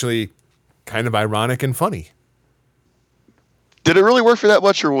was actually kind of ironic and funny. Did it really work for that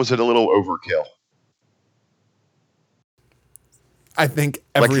much, or was it a little overkill? I think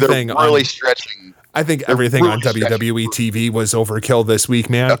everything like really stretching. I think everything really on WWE TV was overkill this week,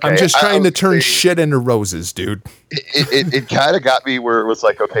 man. Okay, I'm just trying to turn shit into roses, dude. It kind of got me where it was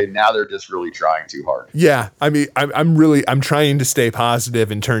like, okay, now they're just really trying too hard. Yeah, I mean, I'm trying to stay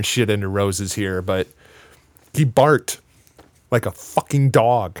positive and turn shit into roses here, but he barked like a fucking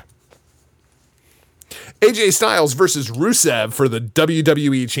dog. AJ Styles versus Rusev for the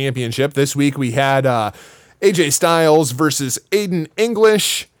WWE Championship. This week we had AJ Styles versus Aiden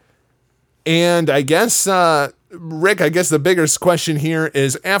English. And I guess, Rick, the biggest question here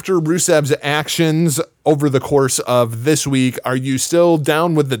is, after Rusev's actions over the course of this week, are you still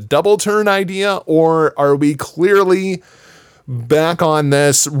down with the double turn idea, or are we clearly back on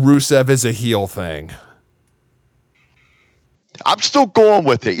this Rusev is a heel thing? I'm still going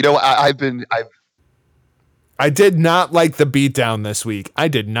with it. You know, I did not like the beatdown this week. I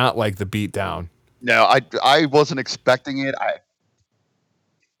did not like the beatdown. No, I wasn't expecting it.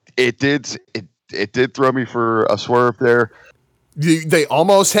 It did throw me for a swerve there. They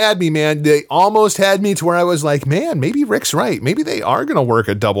almost had me, man. They almost had me to where I was like, man, maybe Rick's right. Maybe they are going to work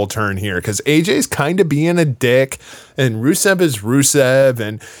a double turn here, because AJ's kind of being a dick, and Rusev is Rusev,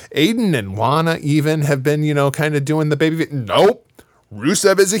 and Aiden and Lana even have been, kind of doing the baby. Nope.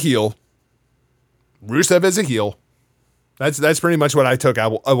 Rusev is a heel. Rusev is a heel. That's pretty much what I took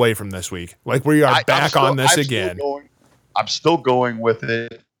away from this week. Like, we are back on this again. I'm still going with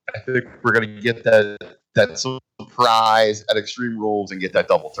it. I think we're going to get that surprise at Extreme Rules and get that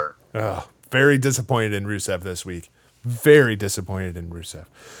double turn. Oh, very disappointed in Rusev this week. Very disappointed in Rusev.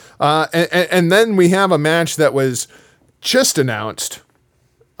 And then we have a match that was just announced.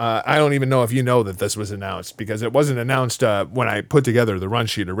 I don't even know if you know that this was announced, because it wasn't announced when I put together the run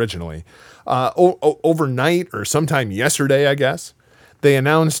sheet originally. Overnight, or sometime yesterday, I guess, they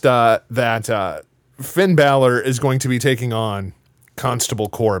announced that Finn Balor is going to be taking on Constable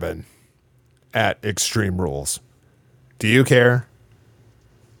Corbin at Extreme Rules. Do you care?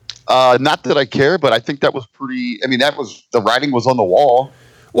 Not that I care, but I think that was pretty. I mean, the writing was on the wall.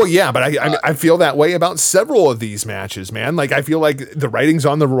 Well, yeah, but I feel that way about several of these matches, man. Like, I feel like the writing's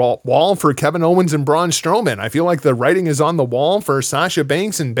on the wall for Kevin Owens and Braun Strowman. I feel like the writing is on the wall for Sasha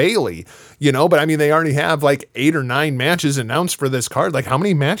Banks and Bayley, but I mean, they already have like 8 or 9 matches announced for this card. Like, how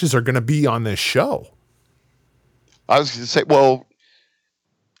many matches are going to be on this show? I was going to say, well,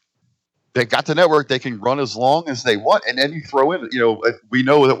 they got the network. They can run as long as they want. And then you throw in, we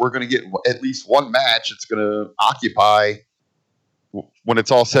know that we're going to get at least one match. It's going to occupy, when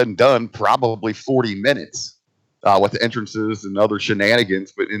it's all said and done, probably 40 minutes with the entrances and other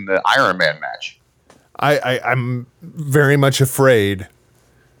shenanigans, but in the Iron Man match. I'm very much afraid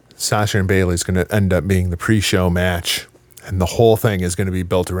Sasha and Bayley is going to end up being the pre-show match, and the whole thing is going to be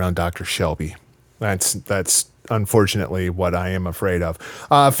built around Dr. Shelby. That's unfortunately what I am afraid of.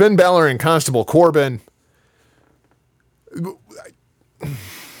 Finn Balor and Constable Corbin.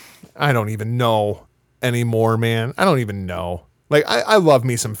 I don't even know anymore, man. I don't even know. Like, I love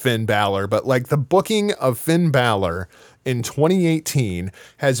me some Finn Balor, but like, the booking of Finn Balor in 2018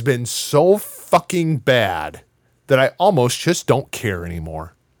 has been so fucking bad that I almost just don't care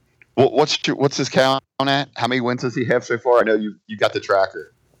anymore. Well, what's his count at? How many wins does he have so far? I know you got the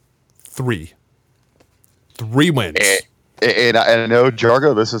tracker. 3 wins. And I know,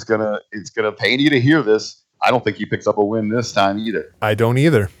 Jargo, it's gonna pain you to hear this. I don't think he picks up a win this time either. I don't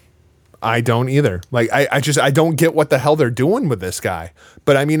either. Like, I don't get what the hell they're doing with this guy.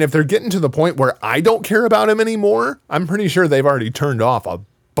 But I mean, if they're getting to the point where I don't care about him anymore, I'm pretty sure they've already turned off a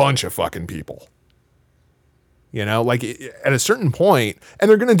bunch of fucking people. Like, at a certain point, and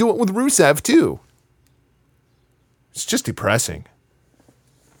they're going to do it with Rusev too. It's just depressing.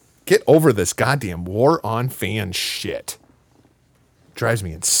 Get over this goddamn war on fan shit. Drives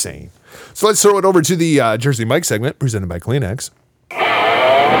me insane. So let's throw it over to the Jersey Mike segment presented by Kleenex.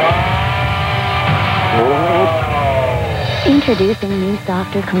 Introducing new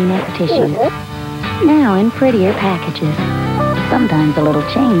softer Kleenex tissues. Now in prettier packages. Sometimes a little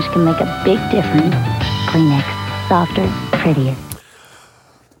change can make a big difference. Kleenex. Softer, prettier.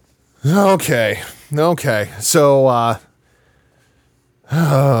 Okay. So,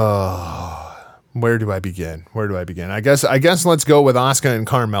 where do I begin? I guess let's go with Asuka and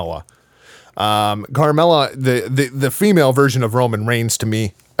Carmella. Carmella, the female version of Roman Reigns to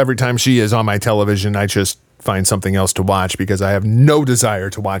me, every time she is on my television, I just find something else to watch because I have no desire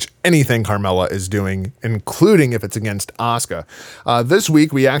to watch anything Carmella is doing, including if it's against Asuka. This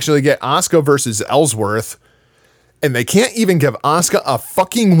week, we actually get Asuka versus Ellsworth, and they can't even give Asuka a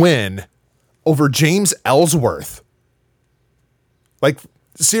fucking win over James Ellsworth. Like,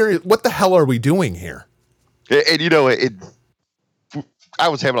 serious, what the hell are we doing here? And I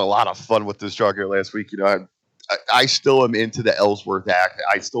was having a lot of fun with this drug here last week. I still am into the Ellsworth act.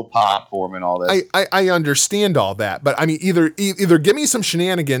 I still pop for him and all that. I understand all that, but I mean, either give me some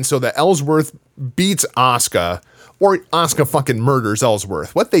shenanigans so that Ellsworth beats Asuka, or Asuka fucking murders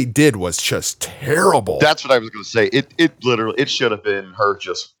Ellsworth. What they did was just terrible. That's what I was going to say. It literally should have been her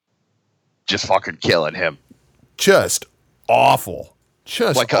just fucking killing him. Just awful.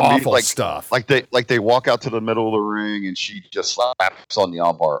 Just like awful stuff. Like they walk out to the middle of the ring and she just slaps on the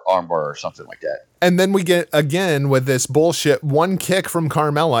armbar or something like that. And then we get again with this bullshit one kick from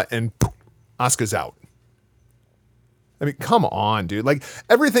Carmella and poof, Asuka's out. I mean, come on, dude. Like,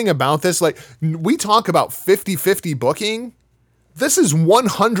 everything about this, like, we talk about 50-50 booking. This is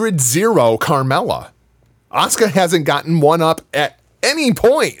 100-0 Carmella. Asuka hasn't gotten one up at any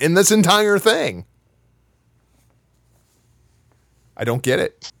point in this entire thing. I don't get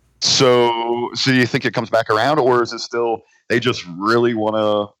it. So do you think it comes back around, or is it still they just really want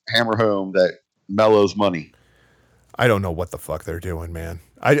to hammer home that Melo's money? I don't know what the fuck they're doing, man.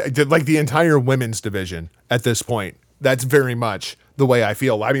 I did like the entire women's division at this point. That's very much the way I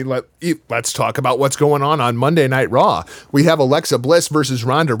feel. I mean, let's talk about what's going on Monday Night Raw. We have Alexa Bliss versus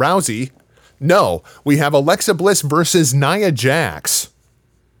Ronda Rousey. No, we have Alexa Bliss versus Nia Jax.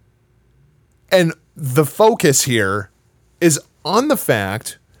 And the focus here is on the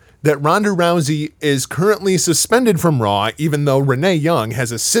fact that Ronda Rousey is currently suspended from Raw, even though Renee Young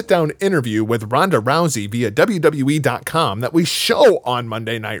has a sit-down interview with Ronda Rousey via WWE.com that we show on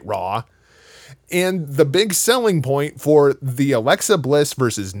Monday Night Raw. And the big selling point for the Alexa Bliss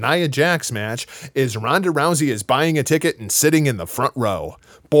versus Nia Jax match is Ronda Rousey is buying a ticket and sitting in the front row.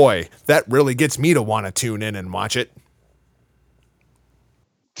 Boy, that really gets me to want to tune in and watch it.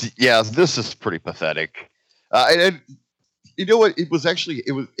 Yeah, this is pretty pathetic. And you know what? It was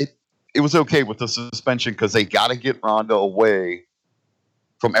okay with the suspension because they got to get Ronda away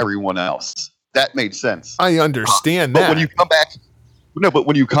from everyone else. That made sense. I understand that. But when you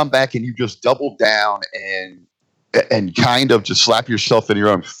come back and you just double down and kind of just slap yourself in your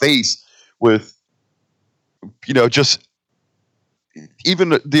own face with, just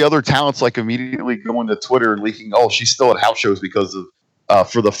even the other talents like immediately going to Twitter and leaking, oh, she's still at house shows because of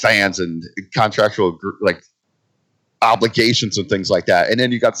for the fans and contractual obligations and things like that. And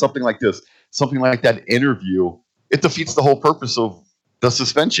then you got something like this, something like that interview. It defeats the whole purpose of the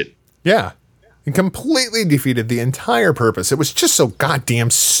suspension. Yeah. And completely defeated the entire purpose. It was just so goddamn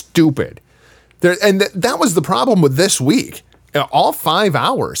stupid. That was the problem with this week. All 5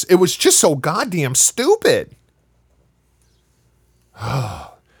 hours. It was just so goddamn stupid.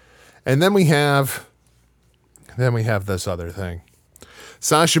 And then we have this other thing.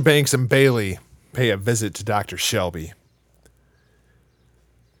 Sasha Banks and Bayley pay a visit to Dr. Shelby.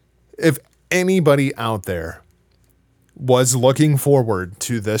 If anybody out there was looking forward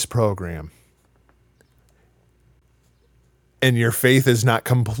to this program and your faith is not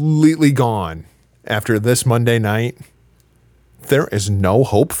completely gone after this Monday night, there is no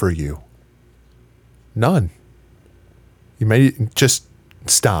hope for you. None. You may just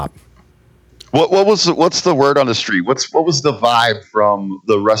stop. What's the word on the street? What was the vibe from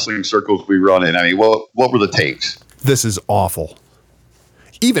the wrestling circles we run in? I mean, what were the takes? This is awful.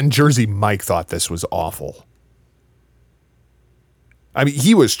 Even Jersey Mike thought this was awful. I mean,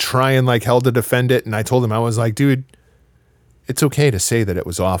 he was trying like hell to defend it, and I told him, I was like, dude, it's okay to say that it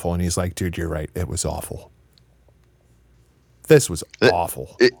was awful. And he's like, dude, you're right. It was awful. This was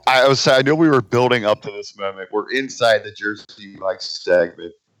awful. I know we were building up to this moment. We're inside the Jersey Mike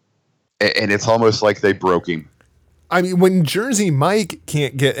segment. And it's almost like they broke him. I mean, when Jersey Mike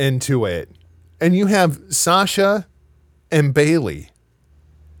can't get into it, and you have Sasha and Bayley.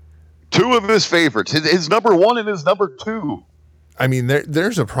 Two of his favorites. His number one and his number two. I mean,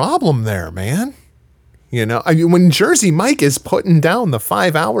 there's a problem there, man. You know, I mean, when Jersey Mike is putting down the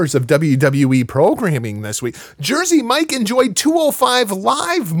 5 hours of WWE programming this week, Jersey Mike enjoyed 205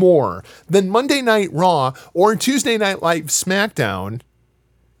 Live more than Monday Night Raw or Tuesday Night Live SmackDown.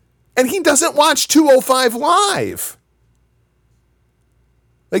 And he doesn't watch 205 Live.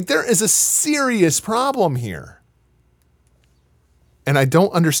 Like, there is a serious problem here. And I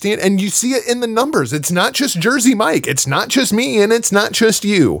don't understand. And you see it in the numbers. It's not just Jersey Mike. It's not just me. And it's not just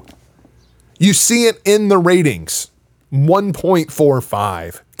you. You see it in the ratings.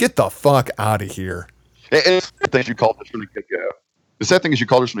 1.45. Get the fuck out of here. And the thing you called this from the get-go. The sad thing is you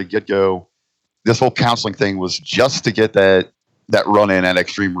called this from the get-go. This whole counseling thing was just to get that run in at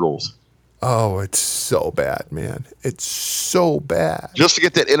Extreme Rules. Oh, it's so bad, man. It's so bad. Just to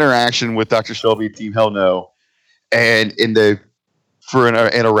get that interaction with Dr. Shelby, Team Hell No. And in a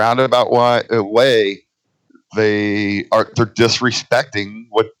roundabout way, they're disrespecting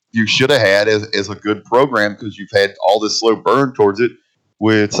what you should have had as a good program, because you've had all this slow burn towards it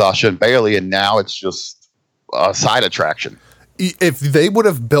with Sasha and Bayley, and now it's just a side attraction. If they would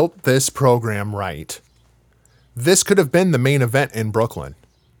have built this program right, this could have been the main event in Brooklyn.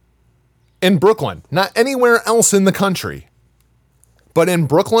 In Brooklyn, not anywhere else in the country. But in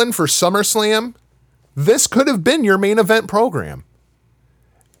Brooklyn for SummerSlam, this could have been your main event program.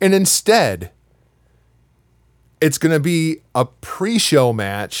 And instead, it's going to be a pre-show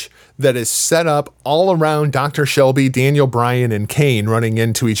match that is set up all around Dr. Shelby, Daniel Bryan, and Kane running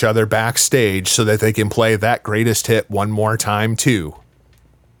into each other backstage so that they can play That Greatest Hit one more time too.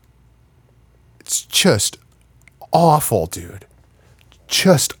 It's just awful, dude.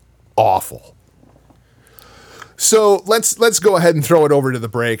 Just awful. So let's go ahead and throw it over to the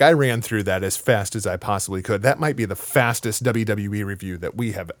break. I ran through that as fast as I possibly could. That might be the fastest WWE review that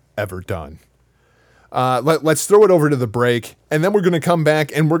we have ever done. Let's throw it over to the break, and then we're going to come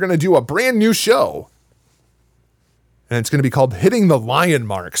back and we're going to do a brand new show. And it's going to be called Hitting the Lion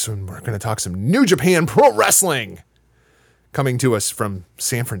Marks, and we're going to talk some New Japan Pro Wrestling. Coming to us from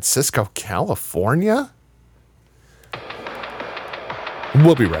San Francisco, California.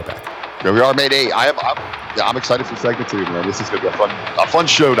 We'll be right back. Here we are, mate. Hey, I'm excited for segment 2, man. This is going to be a fun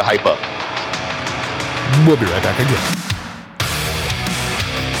show to hype up. We'll be right back again.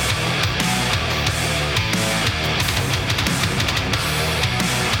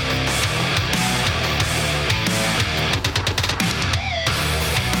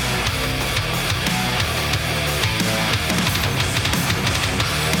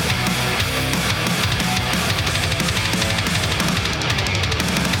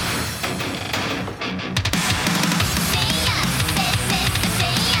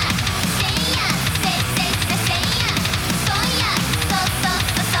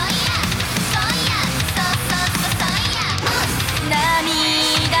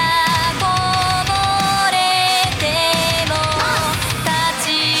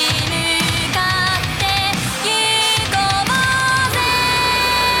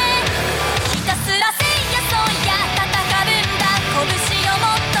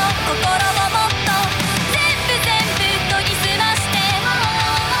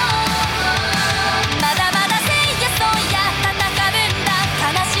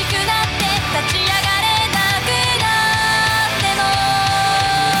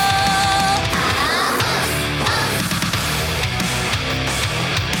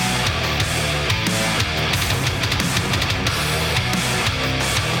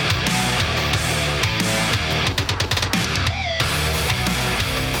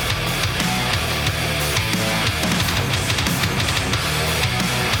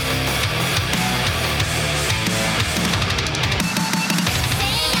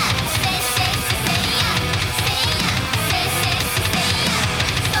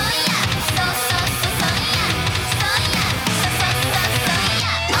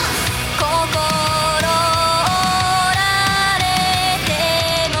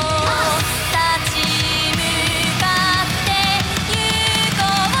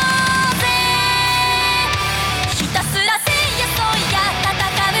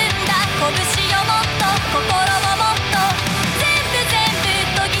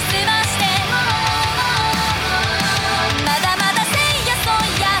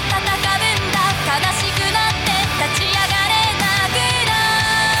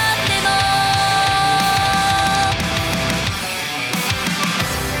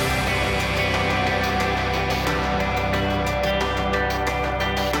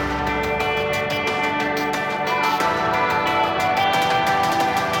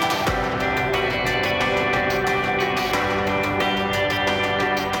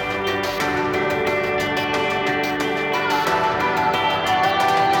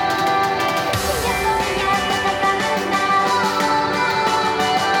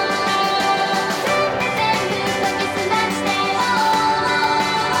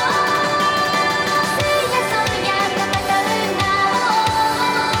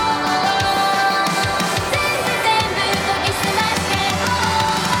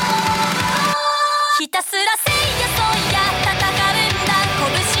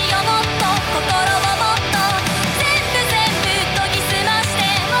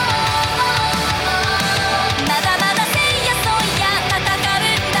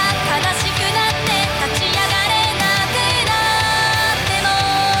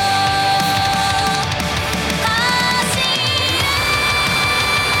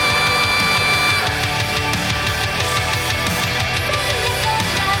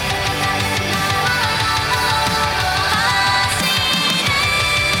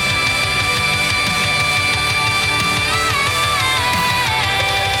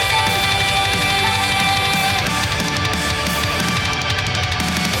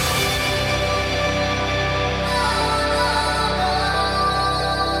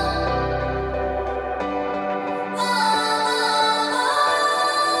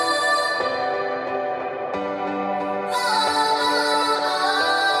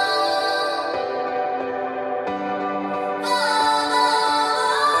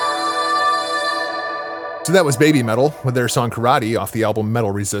 So that was Baby Metal with their song Karate off the album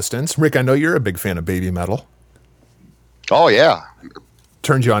Metal Resistance. Rick, I know you're a big fan of Baby Metal. Oh, yeah.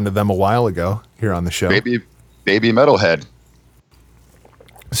 Turned you on to them a while ago here on the show. Baby Metalhead.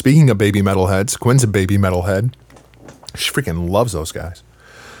 Speaking of Baby Metalheads, Quinn's a Baby Metalhead. She freaking loves those guys.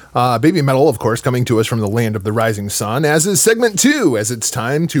 Baby Metal, of course, coming to us from the land of the rising sun, as is segment 2, as it's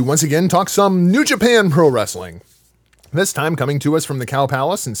time to once again talk some New Japan Pro Wrestling. This time coming to us from the Cow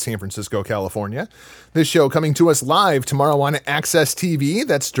Palace in San Francisco, California. This show coming to us live tomorrow on Access TV.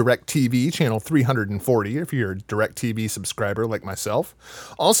 That's DirecTV, channel 340, if you're a DirecTV subscriber like myself.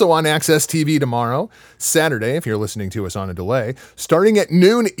 Also on Access TV tomorrow, Saturday, if you're listening to us on a delay, starting at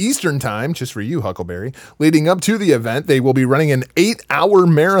noon Eastern Time, just for you, Huckleberry. Leading up to the event, they will be running an 8-hour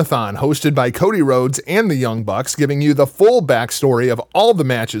marathon hosted by Cody Rhodes and the Young Bucks, giving you the full backstory of all the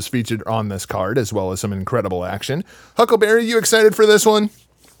matches featured on this card, as well as some incredible action. Huckleberry, you excited for this one?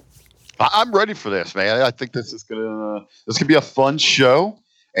 I'm ready for this, man. I think this is gonna be a fun show,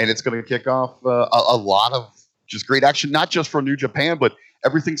 and it's gonna kick off a lot of just great action, not just for New Japan, but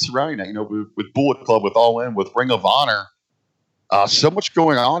everything surrounding that. You know, with Bullet Club, with All In, with Ring of Honor, so much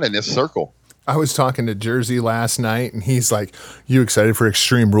going on in this circle. I was talking to Jersey last night, and he's like, "You excited for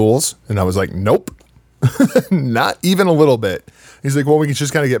Extreme Rules?" And I was like, "Nope, not even a little bit." He's like, well, we can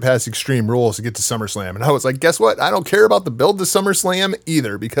just kind of get past Extreme Rules to get to SummerSlam. And I was like, guess what? I don't care about the build to SummerSlam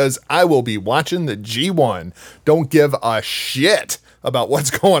either, because I will be watching the G1. Don't give a shit about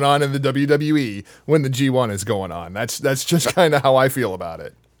what's going on in the WWE when the G1 is going on. That's just kind of how I feel about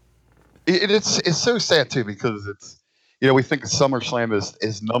it. It's so sad too, because it's, you know, we think SummerSlam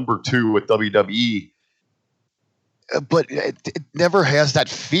is number 2 with WWE, but it never has that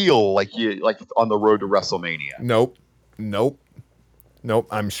feel like on the road to WrestleMania. Nope.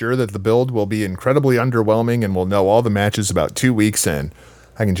 I'm sure that the build will be incredibly underwhelming, and we'll know all the matches about 2 weeks in.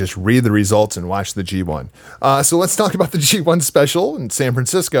 I can just read the results and watch the G1. So let's talk about the G1 special in San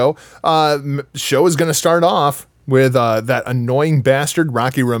Francisco. Show is going to start off with that annoying bastard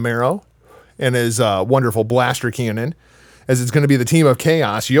Rocky Romero and his wonderful blaster cannon, as it's going to be the team of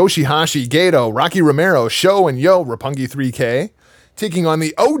Chaos, Yoshihashi, Gato, Rocky Romero, Sho, and Roppongi 3K, taking on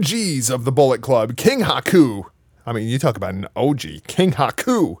the OGs of the Bullet Club, King Haku. I mean, you talk about an OG. King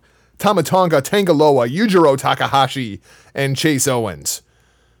Haku, Tama Tonga, Tangaloa, Yujiro Takahashi, and Chase Owens.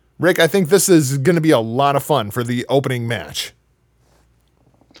 Rick, I think this is going to be a lot of fun for the opening match.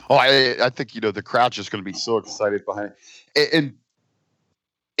 Oh, I think, you know, the crowd's just going to be so excited behind it. And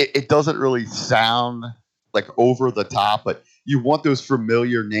it doesn't really sound like over the top, but you want those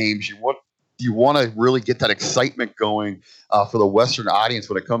familiar names. You want to really get that excitement going for the Western audience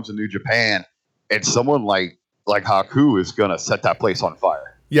when it comes to New Japan. And someone like Haku is going to set that place on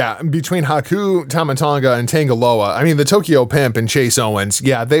fire. Yeah, between Haku, Tama Tonga, and Tangaloa, I mean, the Tokyo Pimp and Chase Owens,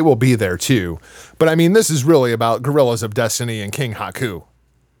 yeah, they will be there too. But I mean, this is really about Gorillas of Destiny and King Haku.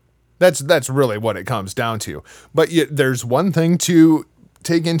 That's really what it comes down to. But there's one thing to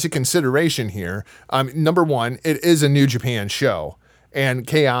take into consideration here. Number one, it is a New Japan show, and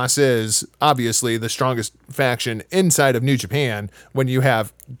Chaos is obviously the strongest faction inside of New Japan when you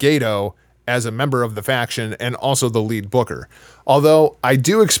have Gato as a member of the faction and also the lead booker. Although I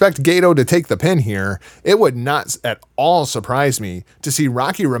do expect Gato to take the pin here, it would not at all surprise me to see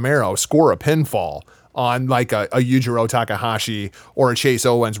Rocky Romero score a pinfall on like a Yujiro Takahashi or a Chase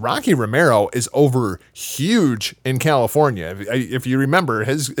Owens. Rocky Romero is over huge in California. If you remember,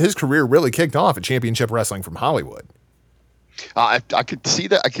 his career really kicked off at Championship Wrestling from Hollywood. I could see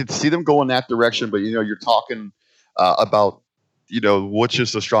that. I could see them going that direction, but you know, you're talking about, you know, which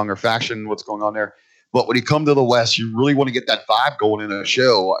is the stronger faction, what's going on there. But when you come to the West, you really want to get that vibe going in a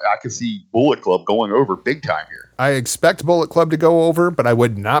show. I could see Bullet Club going over big time here. I expect Bullet Club to go over, but I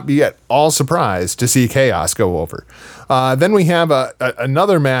would not be at all surprised to see Chaos go over. Then we have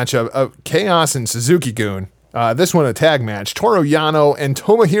another match of Chaos and Suzuki-gun. This one a tag match. Toru Yano and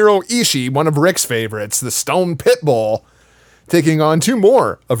Tomohiro Ishii, one of Rick's favorites, the Stone Pitbull, taking on 2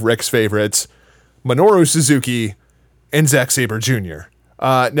 more of Rick's favorites, Minoru Suzuki and Zack Sabre Jr.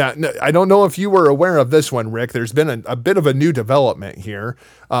 Now, I don't know if you were aware of this one, Rick. There's been a bit of a new development here.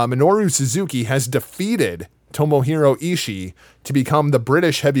 Minoru Suzuki has defeated Tomohiro Ishii to become the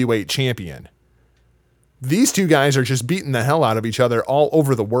British heavyweight champion. These 2 guys are just beating the hell out of each other all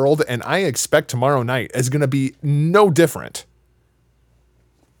over the world, and I expect tomorrow night is going to be no different.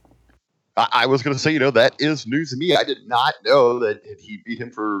 I was going to say, you know, that is news to me. I did not know that he beat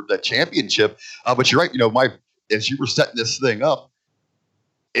him for the championship. But you're right. You know, as you were setting this thing up,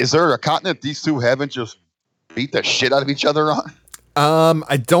 is there a continent these 2 haven't just beat the shit out of each other on?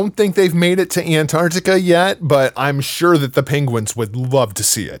 I don't think they've made it to Antarctica yet, but I'm sure that the Penguins would love to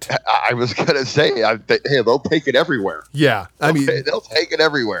see it. I was going to say, hey, they'll take it everywhere. Yeah. They'll take it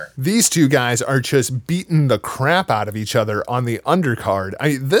everywhere. These two guys are just beating the crap out of each other on the undercard.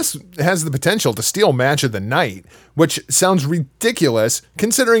 This has the potential to steal match of the night, which sounds ridiculous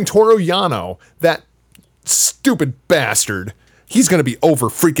considering Toru Yano, that stupid bastard, he's going to be over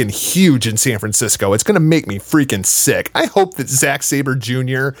freaking huge in San Francisco. It's going to make me freaking sick. I hope that Zack Sabre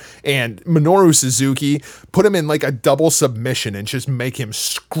Jr. and Minoru Suzuki put him in like a double submission and just make him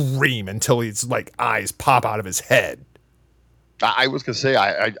scream until his like eyes pop out of his head. I was going to say,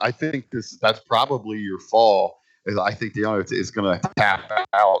 I think that's probably your fall. I think is going to tap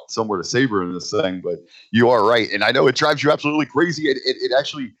out somewhere to Sabre in this thing, but you are right. And I know it drives you absolutely crazy. It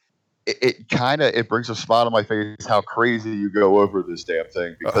actually... It brings a smile to my face how crazy you go over this damn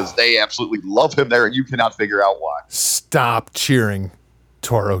thing because they absolutely love him there and you cannot figure out why. Stop cheering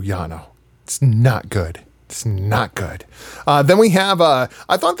Toru Yano. It's not good. It's not good. Then we have, I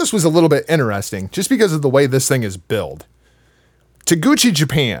thought this was a little bit interesting just because of the way this thing is billed. Taguchi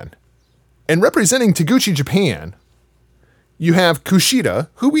Japan. And representing Taguchi Japan, you have Kushida,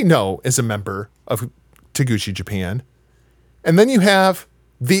 who we know is a member of Taguchi Japan. And then you have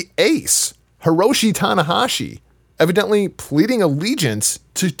the ace, Hiroshi Tanahashi, evidently pleading allegiance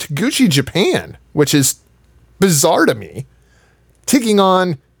to Taguchi Japan, which is bizarre to me, taking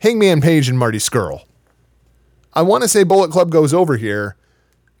on Hangman Page and Marty Scurll. I want to say Bullet Club goes over here,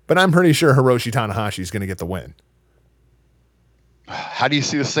 but I'm pretty sure Hiroshi Tanahashi is going to get the win. How do you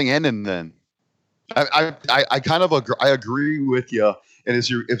see this thing ending then? I kind of agree with you. And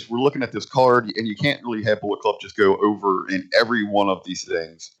as we're looking at this card, and you can't really have Bullet Club just go over in every one of these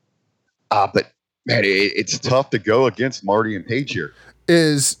things. But man, it's tough to go against Marty and Page here.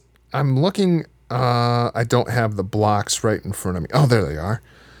 I'm looking. I don't have the blocks right in front of me. Oh, there they are.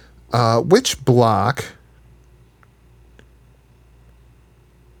 Which block?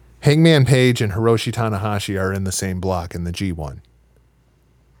 Hangman Page and Hiroshi Tanahashi are in the same block in the G1.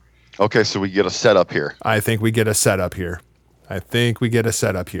 Okay, so we get a setup here. I think we get a setup here.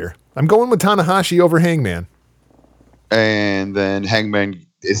 I'm going with Tanahashi over Hangman. And then Hangman,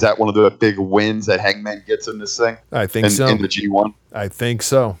 is that one of the big wins that Hangman gets in this thing? I think so. In the G1? I think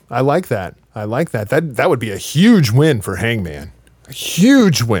so. I like that. That would be a huge win for Hangman. A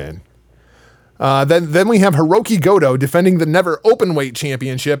huge win. Then we have Hiroki Goto defending the Never Openweight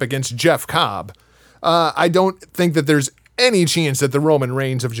Championship against Jeff Cobb. I don't think that there's any chance that the Roman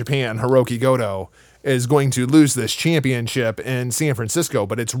Reigns of Japan, Hiroki Goto, is going to lose this championship in San Francisco,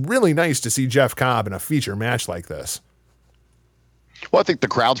 but it's really nice to see Jeff Cobb in a feature match like this. Well, I think the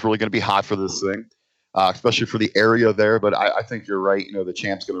crowd's really going to be hot for this thing, especially for the area there, but I think you're right. The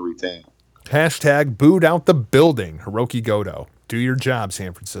champ's going to retain. Hashtag booed out the building, Hiroki Goto. Do your job,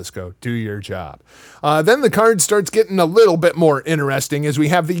 San Francisco. Do your job. Then the card starts getting a little bit more interesting as we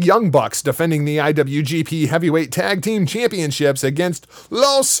have the Young Bucks defending the IWGP Heavyweight Tag Team Championships against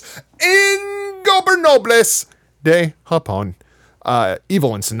Los Ingobernables de Japón.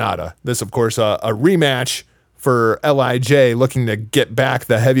 Evil and Sonata. This, of course, a rematch for LIJ looking to get back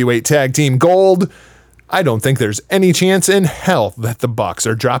the Heavyweight Tag Team gold. I don't think there's any chance in hell that the Bucks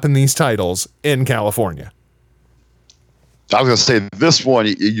are dropping these titles in California. I was going to say this one,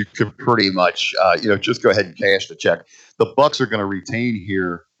 you could pretty much, just go ahead and cash the check. The Bucks are going to retain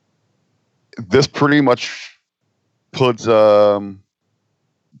here. This pretty much puts the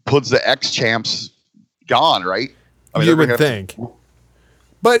ex-champs gone, right? You would think.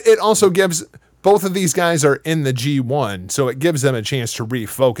 But it also gives, both of these guys are in the G1, so it gives them a chance to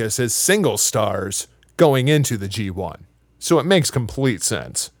refocus as single stars going into the G1. So it makes complete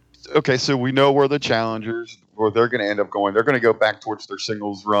sense. Okay, so we know where the challengers, where they're going to end up going. They're going to go back towards their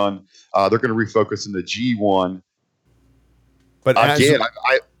singles run. They're going to refocus in the G1. But again,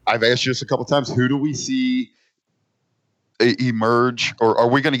 I've asked you this a couple of times. Who do we see emerge, or are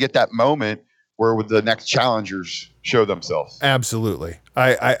we going to get that moment where the next challengers show themselves? Absolutely.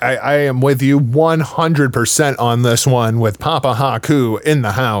 I am with you 100% on this one with Papa Haku in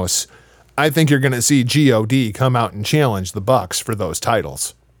the house. I think you're going to see GOD come out and challenge the Bucks for those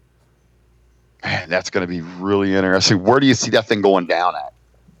titles. Man, that's going to be really interesting. Where do you see that thing going down at?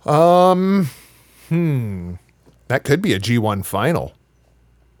 That could be a G1 final.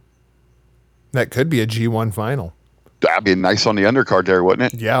 That'd be nice on the undercard there,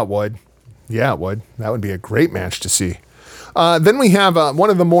 wouldn't it? Yeah, it would. That would be a great match to see. Then we have one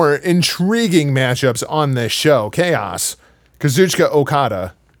of the more intriguing matchups on this show, Chaos, Kazuchika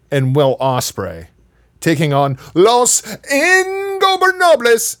Okada, and Will Ospreay, taking on Los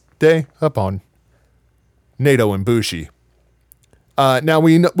Ingobernables de Japón, Naito and Bushi. Now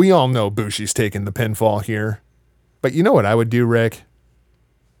we all know Bushi's taking the pinfall here, but you know what I would do, Rick?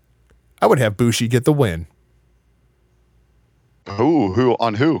 I would have Bushi get the win. Who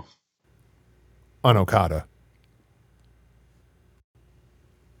on who? On Okada.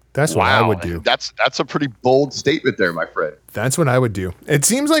 That's what I would do. That's a pretty bold statement there, my friend. That's what I would do. It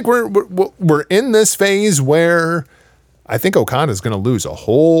seems like we're in this phase where I think Okada's going to lose a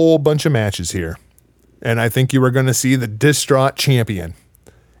whole bunch of matches here. And I think you are going to see the distraught champion.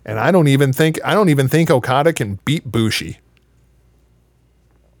 And I don't even think Okada can beat Bushi.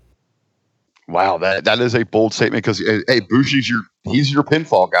 Wow, that is a bold statement because hey, Bushi's he's your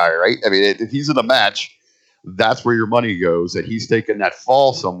pinfall guy, right? I mean, if he's in a match, that's where your money goes. That he's taking that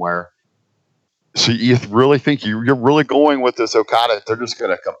fall somewhere. So you really think you're really going with this Okada? They're just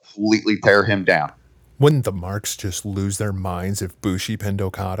going to completely tear him down. Wouldn't the Marks just lose their minds if Bushi pinned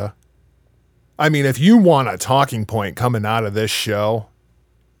Okada? I mean, if you want a talking point coming out of this show,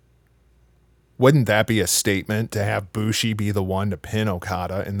 wouldn't that be a statement to have Bushi be the one to pin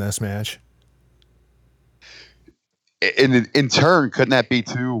Okada in this match? And in turn, couldn't that be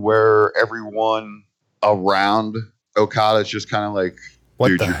too where everyone around Okada is just kind of like,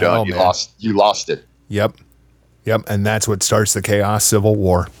 dude, you're done. You lost it. Yep. And that's what starts the Chaos Civil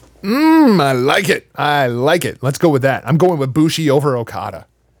War. I like it. Let's go with that. I'm going with Bushi over Okada.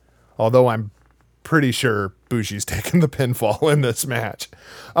 Although I'm pretty sure Bushi's taking the pinfall in this match.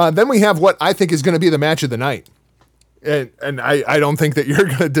 Then we have what I think is going to be the match of the night. And I don't think that you're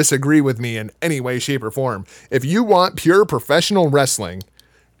going to disagree with me in any way, shape, or form. If you want pure professional wrestling,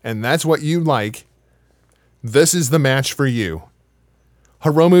 and that's what you like, this is the match for you.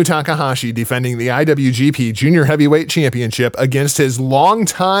 Hiromu Takahashi defending the IWGP Junior Heavyweight Championship against his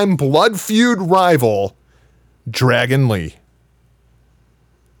longtime blood feud rival, Dragon Lee.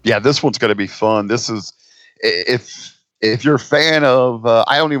 Yeah, this one's going to be fun. This is, if you're a fan of,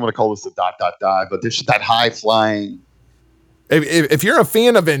 I don't even want to call this a ... but this that high flying. If you're a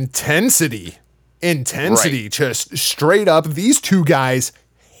fan of intensity, right. Just straight up, these two guys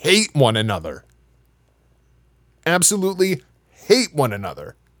hate one another. Absolutely hate one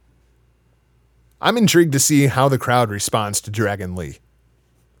another. I'm intrigued to see how the crowd responds to Dragon Lee.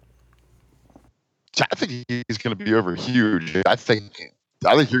 I think he's going to be over huge. I think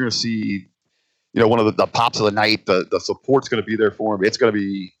you're going to see, one of the pops of the night. The support's going to be there for him. It's going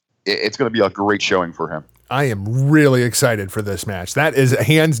to be a great showing for him. I am really excited for this match. That is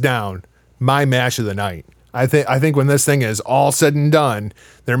hands down my match of the night. I think when this thing is all said and done,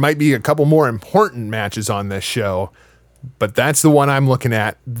 there might be a couple more important matches on this show, but that's the one I'm looking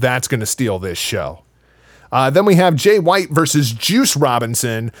at. That's going to steal this show. Then we have Jay White versus Juice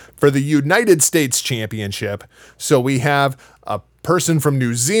Robinson for the United States Championship. So we have a person from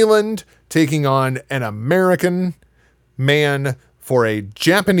New Zealand taking on an American man for a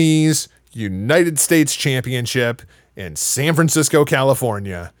Japanese United States Championship in San Francisco,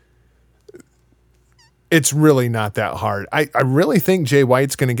 California. It's really not that hard. I really think Jay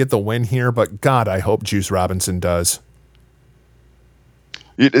White's going to get the win here, but God, I hope Juice Robinson does.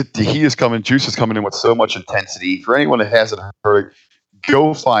 Juice is coming in with so much intensity. For anyone that hasn't heard,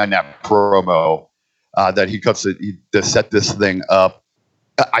 go find that promo that he cuts to set this thing up.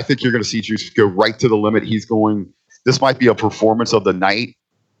 I think you're going to see Juice go right to the limit. This might be a performance of the night,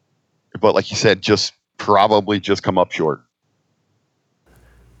 but like you said, probably come up short.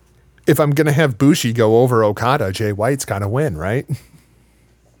 If I'm going to have Bushi go over Okada, Jay White's got to win, right?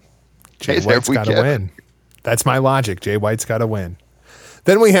 Jay White's got to win. That's my logic. Jay White's got to win.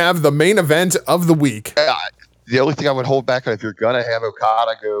 Then we have the main event of the week. The only thing I would hold back on, if you're going to have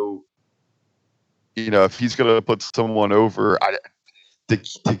Okada go, if he's going to put someone over, to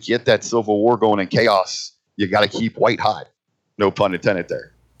get that Civil War going in Chaos, you got to keep White hot. No pun intended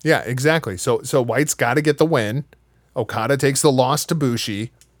there. Yeah, exactly. So White's got to get the win. Okada takes the loss to Bushi.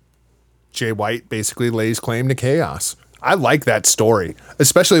 Jay White basically lays claim to Chaos. I like that story,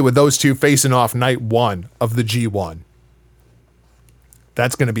 especially with those two facing off night one of the G1.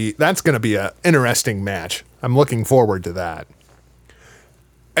 That's gonna be an interesting match. I'm looking forward to that.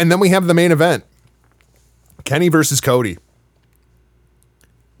 And then we have the main event. Kenny versus Cody.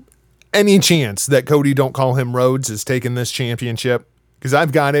 Any chance that Cody, don't call him Rhodes, is taking this championship? Because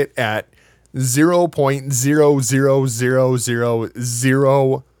I've got it at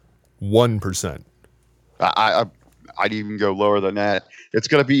 0.00001%. I'd even go lower than that. It's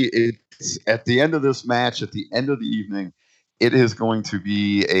at the end of this match, at the end of the evening, it is going to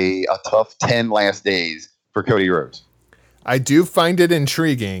be a tough 10 last days for Cody Rhodes. I do find it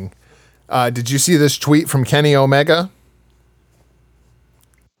intriguing. Did you see this tweet from Kenny Omega?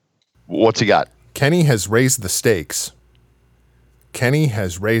 What's he got? Kenny has raised the stakes. Kenny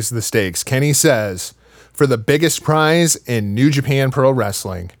has raised the stakes. Kenny says, for the biggest prize in New Japan Pro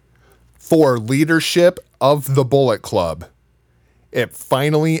Wrestling, for leadership of the Bullet Club, it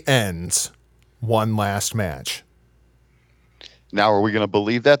finally ends one last match. Now, are we going to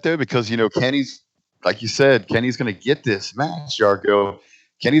believe that, though? Because, Kenny's, like you said, Kenny's going to get this match, Jargo.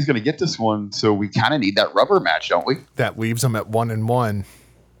 Kenny's going to get this one, so we kind of need that rubber match, don't we? That leaves him at 1-1.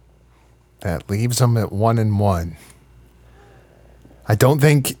 That leaves him at 1-1. I don't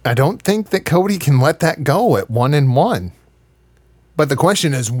think that Cody can let that go at 1-1. But the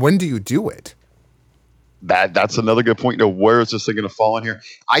question is, when do you do it? That's another good point. Where is this thing going to fall in here?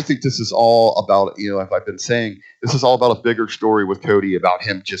 I think this is all about, like I've been saying, this is all about a bigger story with Cody, about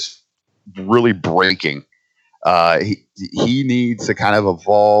him just really breaking. He needs to kind of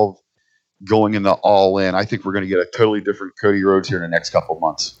evolve going into All In. I think we're going to get a totally different Cody Rhodes here in the next couple of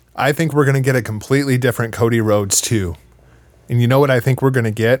months. I think we're going to get a completely different Cody Rhodes too. And you know what I think we're going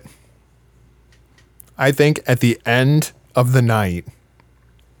to get? I think at the end of the night,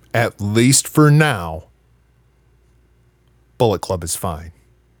 at least for now, Bullet Club is fine.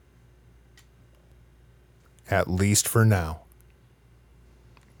 At least for now.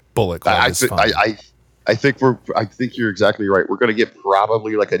 Bullet Club is fine. I think you're exactly right. We're going to get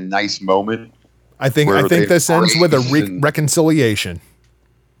probably like a nice moment. I think this ends with a reconciliation.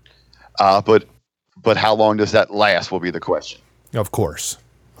 But how long does that last will be the question. Of course.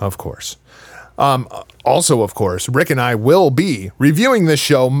 Also, of course, Rick and I will be reviewing this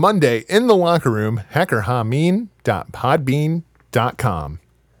show Monday in the locker room, hackerhameen.podbean.com.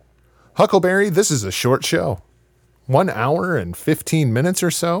 Huckleberry, this is a short show. 1 hour and 15 minutes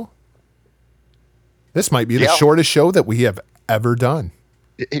or so. This might be the shortest show that we have ever done.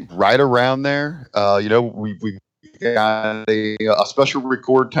 Right around there. We got a special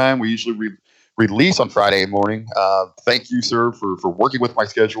record time. We usually release on Friday morning. Thank you, sir, for working with my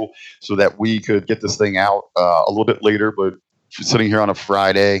schedule so that we could get this thing out a little bit later, but sitting here on a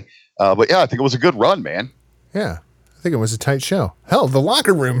Friday. But yeah, I think it was a good run, man. Yeah, I think it was a tight show. Hell, the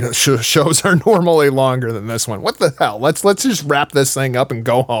locker room shows are normally longer than this one. What the hell? Let's just wrap this thing up and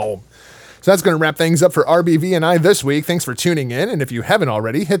go home. So that's going to wrap things up for RBV and I this week. Thanks for tuning in. And if you haven't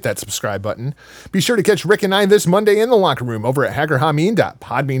already, hit that subscribe button. Be sure to catch Rick and I this Monday in the locker room over at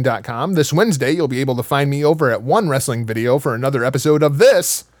hackerhameen.podbean.com. This Wednesday, you'll be able to find me over at One Wrestling Video for another episode of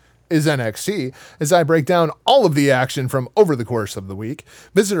This is NXT, as I break down all of the action from over the course of the week.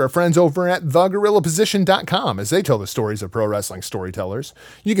 Visit our friends over at thegorillaposition.com as they tell the stories of pro wrestling storytellers.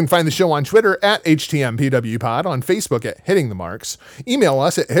 You can find the show on Twitter at HTMPWPod, on Facebook at Hitting the Marks. Email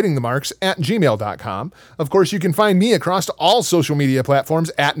us at hittingthemarks@gmail.com. Of course, you can find me across all social media platforms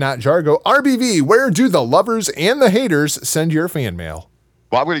at NotJargo. RBV, where do the lovers and the haters send your fan mail?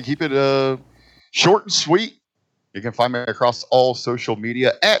 Well, I'm going to keep it short and sweet. You can find me across all social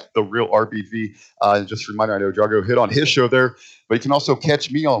media at The Real RBV. Just a reminder, I know Jargo hit on his show there, but you can also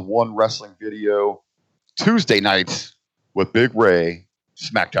catch me on One Wrestling Video Tuesday nights with Big Ray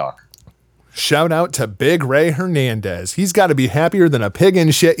Smack Talk. Shout out to Big Ray Hernandez. He's got to be happier than a pig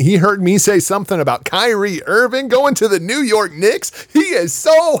in shit. He heard me say something about Kyrie Irving going to the New York Knicks. He is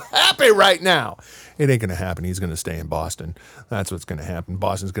so happy right now. It ain't going to happen. He's going to stay in Boston. That's what's going to happen.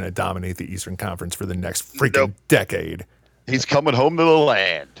 Boston's going to dominate the Eastern Conference for the next freaking decade. He's coming home to the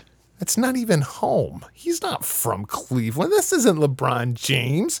land. That's not even home. He's not from Cleveland. This isn't LeBron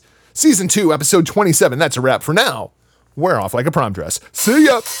James. Season 2, episode 27. That's a wrap for now. Wear off like a prom dress. See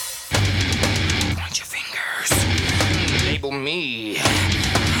ya. Point your fingers. Label me.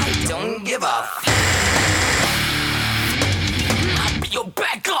 I don't give a I'll be your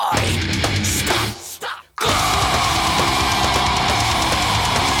bad guy. Stop. Go.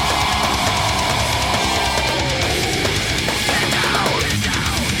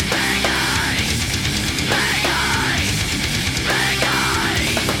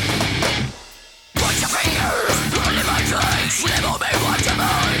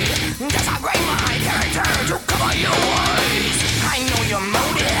 Cause I bring my character to cover your ways. I know your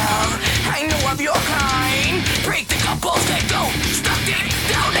motive, I know of your kind. Break the couples that go stuck deep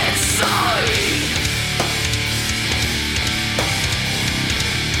down inside.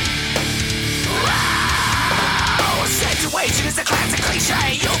 Wow, situation is a classic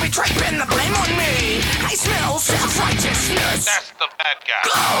cliche. You'll be draping the blame on me. I smell self-righteousness. That's the bad guy.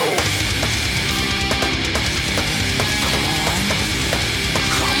 Go!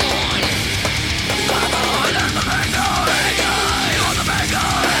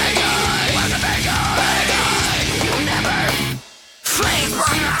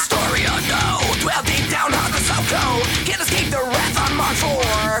 Dwell deep down on the South Coast. Can't escape the wrath on March 4.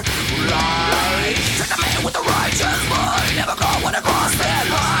 Right. Trick the man with the righteous mind. Never call when a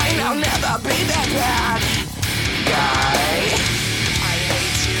wanna be that bad guy. I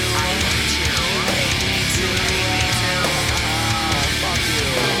hate you.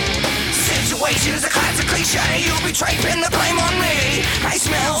 Situation's a classic cliche. You betrayed, pin the blame on me. I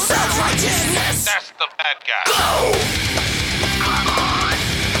smell self-righteousness. That's the bad guy. Go!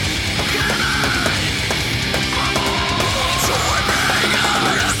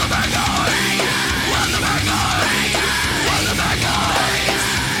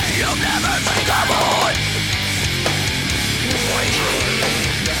 You'll never think I'm on.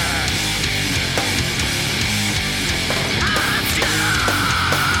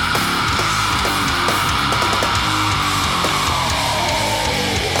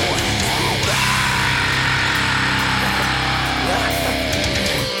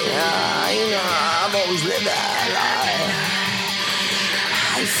 I've always lived that life.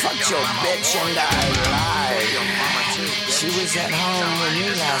 I fucked your bitch and I lied. She was at home with me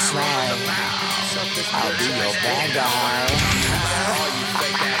last night. I'll be your bad guy.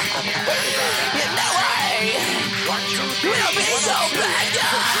 You know I will be your bad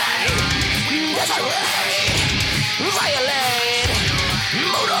guy. That's right.